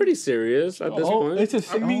doggy? pretty serious at this Oh, point. it's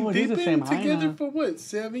a. I mean, it they've is the same been high together now. for what,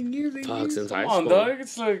 7 years? 8 Fuck, years? since high Come on, school. dog.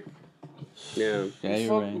 It's like, Yeah. Yeah, you're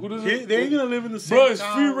fuck, right. who does They, it? they ain't gonna live in the same Bro, it's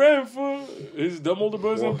town. free rent, fool. His dumb older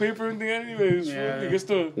brother's gonna pay for everything anyways. Fool. Yeah. He gets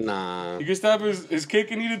to Nah. have his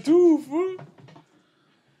cake and eat it too, fool.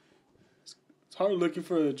 It's hard looking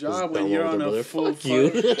for a job when Dumb you're older on a brother. full Fuck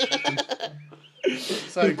you.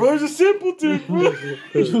 It's like, Bro's a simpleton, bro.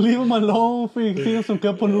 You leave him alone, for you feed him some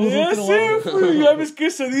cup of noodles. Yes, once in a while. sir. You have his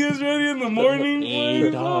quesadillas ready in the morning. Hey,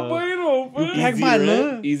 It's dog. no bueno, bro. Pack my rent.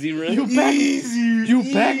 lunch. Easy rent. You pack, you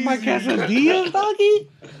pack my quesadillas, doggy?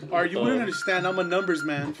 or you wouldn't understand. I'm a numbers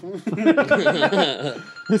man.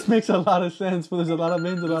 This makes a lot of sense, but there's a lot of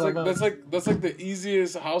ins, a lot of outs. That's like the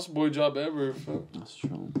easiest houseboy job ever. Fam. That's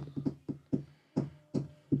true.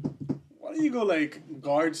 Why don't you go like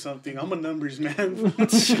guard something? I'm a numbers man.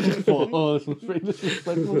 Oh, some straight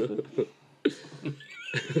disrespectful shit.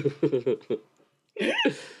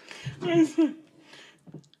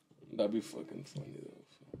 That'd be fucking funny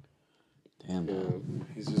though. Damn, man.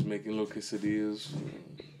 He's just making little quesadillas.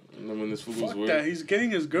 And then when this food goes Fuck work, that. He's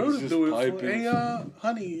getting his girl He's to just do it. piping. Hey,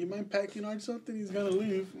 honey, you mind packing or something? He's gonna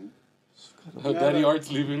leave. Daddy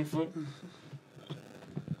Art's leaving. Fam.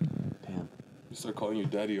 Damn. You start calling you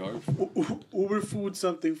Daddy Art. Uber food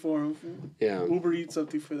something for him. Yeah. Uber eat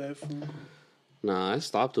something for that. Nah, I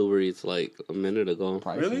stopped Uber Eats like a minute ago.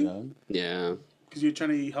 Pricey, Really? dog. Yeah. Because you're trying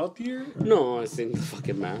to eat healthier? No, I seen the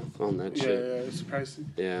fucking math on that Yeah, shit. it's pricey.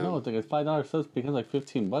 Yeah. No, it's like a $5 subs becomes like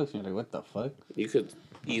 $15. And you're like, what the fuck? You could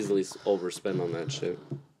easily overspend on that shit.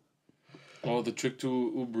 Oh, the trick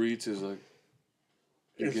to Uber Eats is like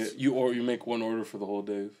It's- you make one order for the whole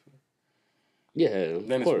day. Yeah, Then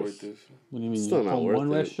of it's course. worth it. What do you mean? Still You not from worth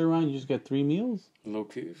one it. restaurant, you just get 3 meals? Low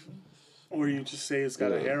key. Or you just say it's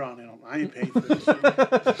got a Yeah. hair on it. I ain't paying for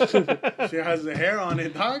that shit. Shit has a hair on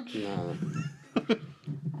it, dog. Nah.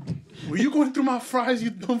 Were you going through my fries, you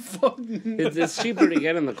dumb fuck? It's cheaper to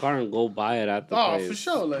get in the car and go buy it at the Oh, place. for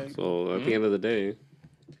sure. Like, So at the end of the day,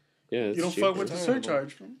 yeah, it's you don't cheaper. fuck with the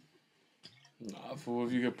surcharge. Nah, fool,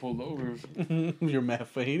 if you get pulled over. You're mad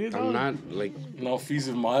faded? I'm not like Now fees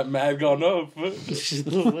of mad gone up. shut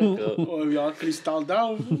the fuck up. Oh, y'all cristalled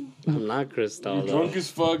out. I'm not Crystal. You drunk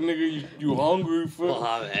as fuck, nigga. You hungry, fuck.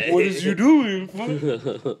 Oh, hey. What is you doing,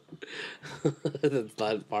 fuck? That's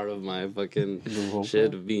not part of my fucking whole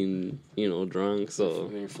shit of being, drunk. So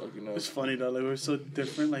Nigga fucking up. It's funny though. Like, we're so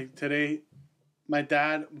different. Like, today, my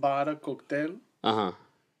dad bought a cocktail uh-huh.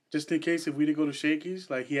 just in case if we didn't go to Shakey's.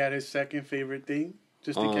 Like, he had his second favorite thing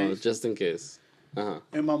just in Oh, case. just in case. Uh-huh.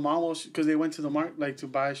 And my mom was, because they went to the market, like, to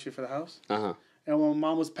buy shit for the house. Uh-huh. And when my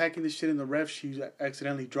mom was packing the shit in the ref, she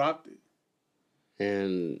accidentally dropped it.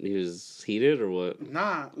 And he was heated or what?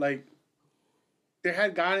 Nah, like, they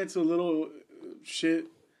had gotten into a little shit.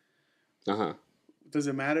 Uh-huh.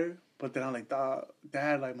 Doesn't matter. But then I'm like,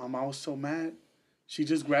 Dad, like, my mom was so mad. She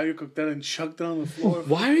just grabbed your cocktail and chucked it on the floor.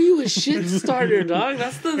 Why are you a shit starter, dog?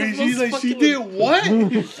 That's the And most she's like, she fucking- did what?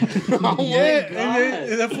 Oh my Yeah, God.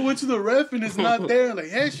 and that fool went to the ref and it's not there. I'm like,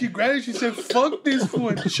 yeah, she grabbed it. She said, fuck this fool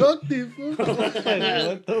and chucked it. Fool. What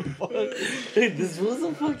the fuck? Dude, this was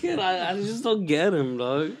a fucking... I just don't get him,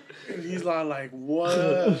 dog. And he's like,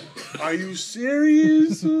 what? Are you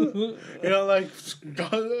serious? And I'm like,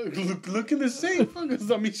 look in the safe. Because,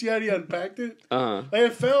 I mean, she already unpacked it. Uh-huh. Like,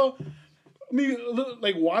 it fell. I mean, a little,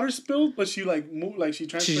 like, water spilled, but she, like, moved, like, she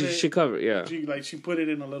transferred it. She covered, yeah. She put it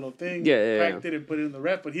in a little thing. Yeah. Packed it and put it in the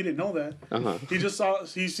ref, but he didn't know that. Uh-huh.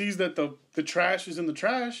 He sees that the trash is in the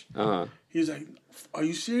trash. Uh-huh. He's like, are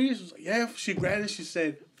you serious? I was like, yeah. She grabbed it. She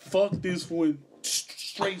said, fuck this fool. And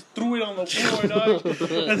straight threw it on the floor, dog.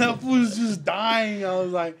 And that fool was just dying. I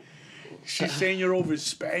was like, she's saying you're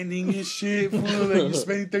overspending and shit. Fool. Like, you're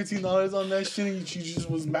spending $13 on that shit. And she just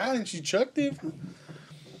was mad and she chucked it.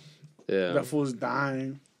 Yeah. That fool's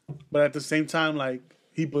dying. But at the same time, like,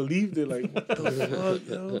 he believed it. Like, what the fuck,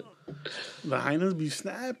 yo? The hyenas be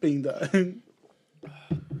snapping, dog.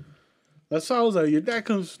 That's why I was like, my dad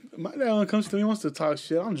comes to me, wants to talk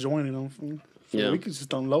shit. I'm joining him. Fool. Yeah. We could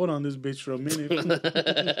just unload on this bitch for a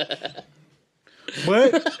minute.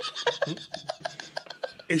 But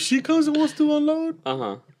if she comes and wants to unload,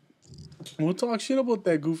 Uh-huh. we'll talk shit about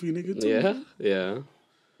that goofy nigga too. Yeah. Yeah.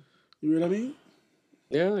 You know what I mean?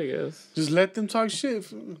 Yeah, I guess. Just let them talk shit.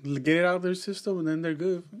 Get it out of their system and then they're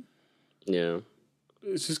good. Yeah.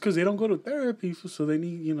 It's just because they don't go to therapy, so they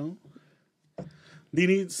need, they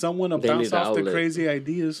need someone to They bounce need off the outlet. crazy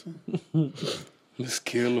ideas. Let's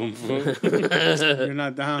kill him, fuck. You're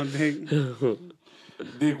not down, Dick.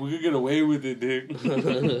 Dick, we could get away with it,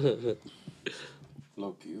 Dick.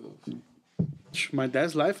 Low key, though. My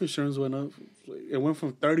dad's life insurance went up. It went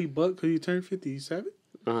from $30 because he turned 57.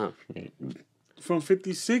 Uh-huh. From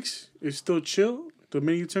 56, it's still chill. The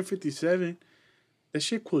minute you turn 57, that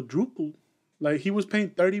shit quadrupled. Like, he was paying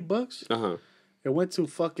 $30. Uh-huh. It went to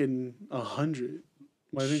fucking 100.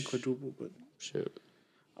 Well, I didn't quadruple, but Shit.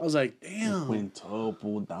 I was like, damn.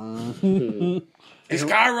 Quintuple down. It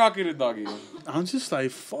skyrocketed, doggy. I'm just like,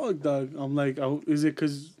 fuck, dog. I'm like, is it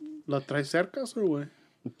because La traes cercas or what?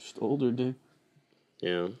 Just older, dude.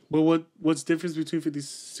 Yeah. But what's the difference between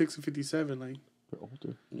 56 and 57? Like, They're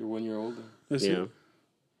older. You're 1 year older. that's Yeah. it.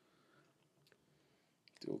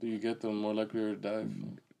 The older you get, the more likely you're to die.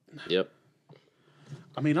 Yep.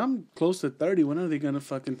 I mean, I'm close to 30. When are they gonna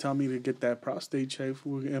fucking tell me to get that prostate check?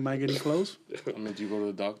 Am I getting close? I mean, do you go to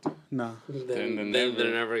the doctor? Nah. Then They're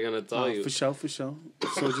never gonna tell you. For sure, for sure.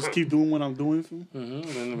 So just keep doing what I'm doing.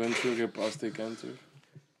 Then eventually you'll get prostate cancer.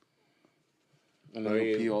 And then Are you'll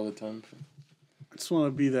you- pee all the time. I just want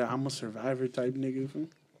to be that I'm a survivor type nigga.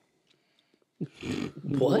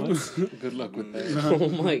 What? Good luck with that. Oh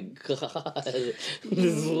my god.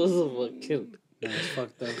 This was a fucking. It's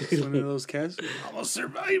fucked up. It's one of those cats. I'm a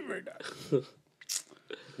survivor. You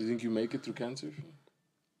think you make it through cancer?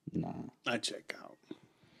 Nah. I check out.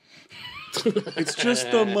 It's just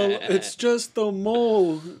a mole. It's just a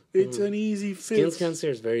mole. It's an easy Skin fix. cancer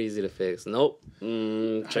is very easy to fix. Nope.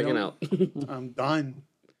 Checking out. I'm done.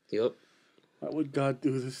 Yep. Why would God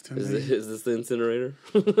do this to Is me? this the incinerator?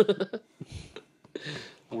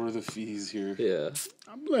 What are the fees here? Yeah.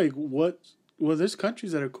 I'm like, what? Well, there's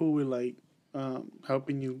countries that are cool with like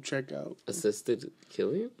helping you check out. Assisted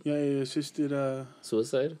killing? Yeah, assisted.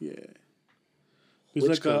 Suicide? Yeah. It's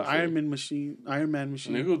Which like a country? Iron Man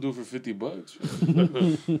machine. And they go do it for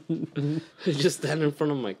 $50. Just stand in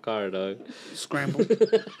front of my car, dog. Scramble.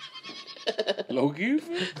 Low key?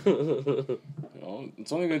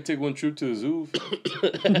 It's only gonna take one trip to the zoo.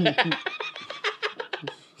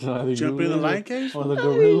 So either Jump you in the live lion cage? or the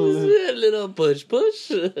gorilla live. A little push.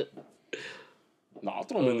 Nah, I'll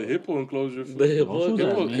throw them in the hippo enclosure. The hippo.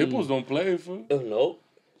 Those are- Hippos don't play. Nope.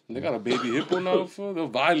 They got a baby hippo now. They're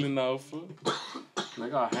violent now. They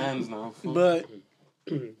got hands now. But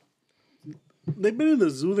they've been in the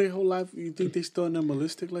zoo their whole life. You think they still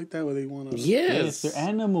animalistic like that, where they want to? Yes, Yes. they're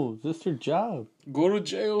animals. That's their job. Go to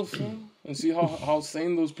jail, and see how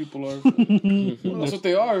sane those people are. That's what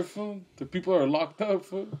they are. The people are locked up.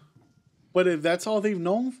 But if that's all they've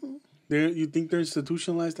known, you think they're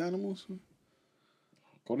institutionalized animals?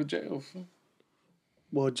 Go to jail.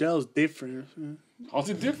 Well, jail's different How's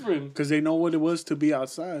it different? because they know what it was to be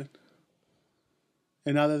outside,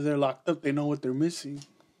 and now that they're locked up, they know what they're missing.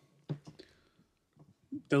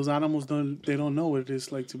 Those animals don't know what it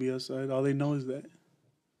is like to be outside. All they know is that,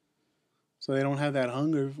 so they don't have that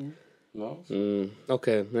hunger. No.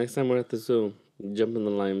 Okay, next time we're at the zoo, jump in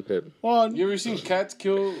the lion pit. Well, You ever seen cats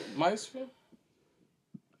kill mice? They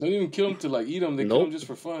don't even kill them to like eat them. They kill Nope. them just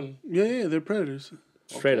for fun. yeah, they're predators.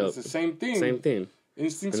 Straight up. It's the same thing. Same thing.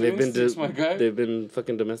 Instincts And are instincts, my guy. they've been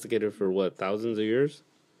fucking domesticated for what, thousands of years?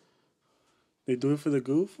 They do it for the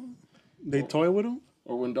goof. They toy with them.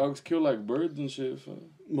 Or when dogs kill like birds and shit.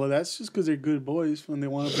 Well, that's just because they're good boys when they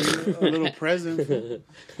want to bring a little present.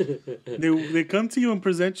 They come to you and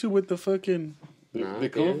present you with the fucking. They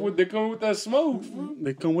come with that smoke.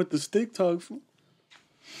 They come with the stick talk.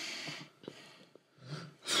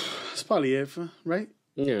 That's probably it, right?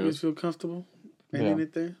 You Yeah. guys feel comfortable ending Yeah.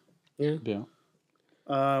 it there? Yeah.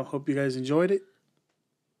 Yeah. Hope you guys enjoyed it.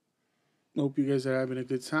 Hope you guys are having a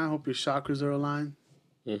good time. Hope your chakras are aligned.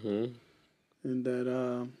 Mm-hmm. And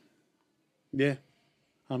that, yeah.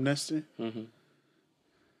 I'm Nestor.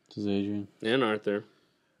 This is Adrian. And Arthur.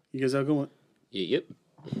 You guys have a good one. Yep.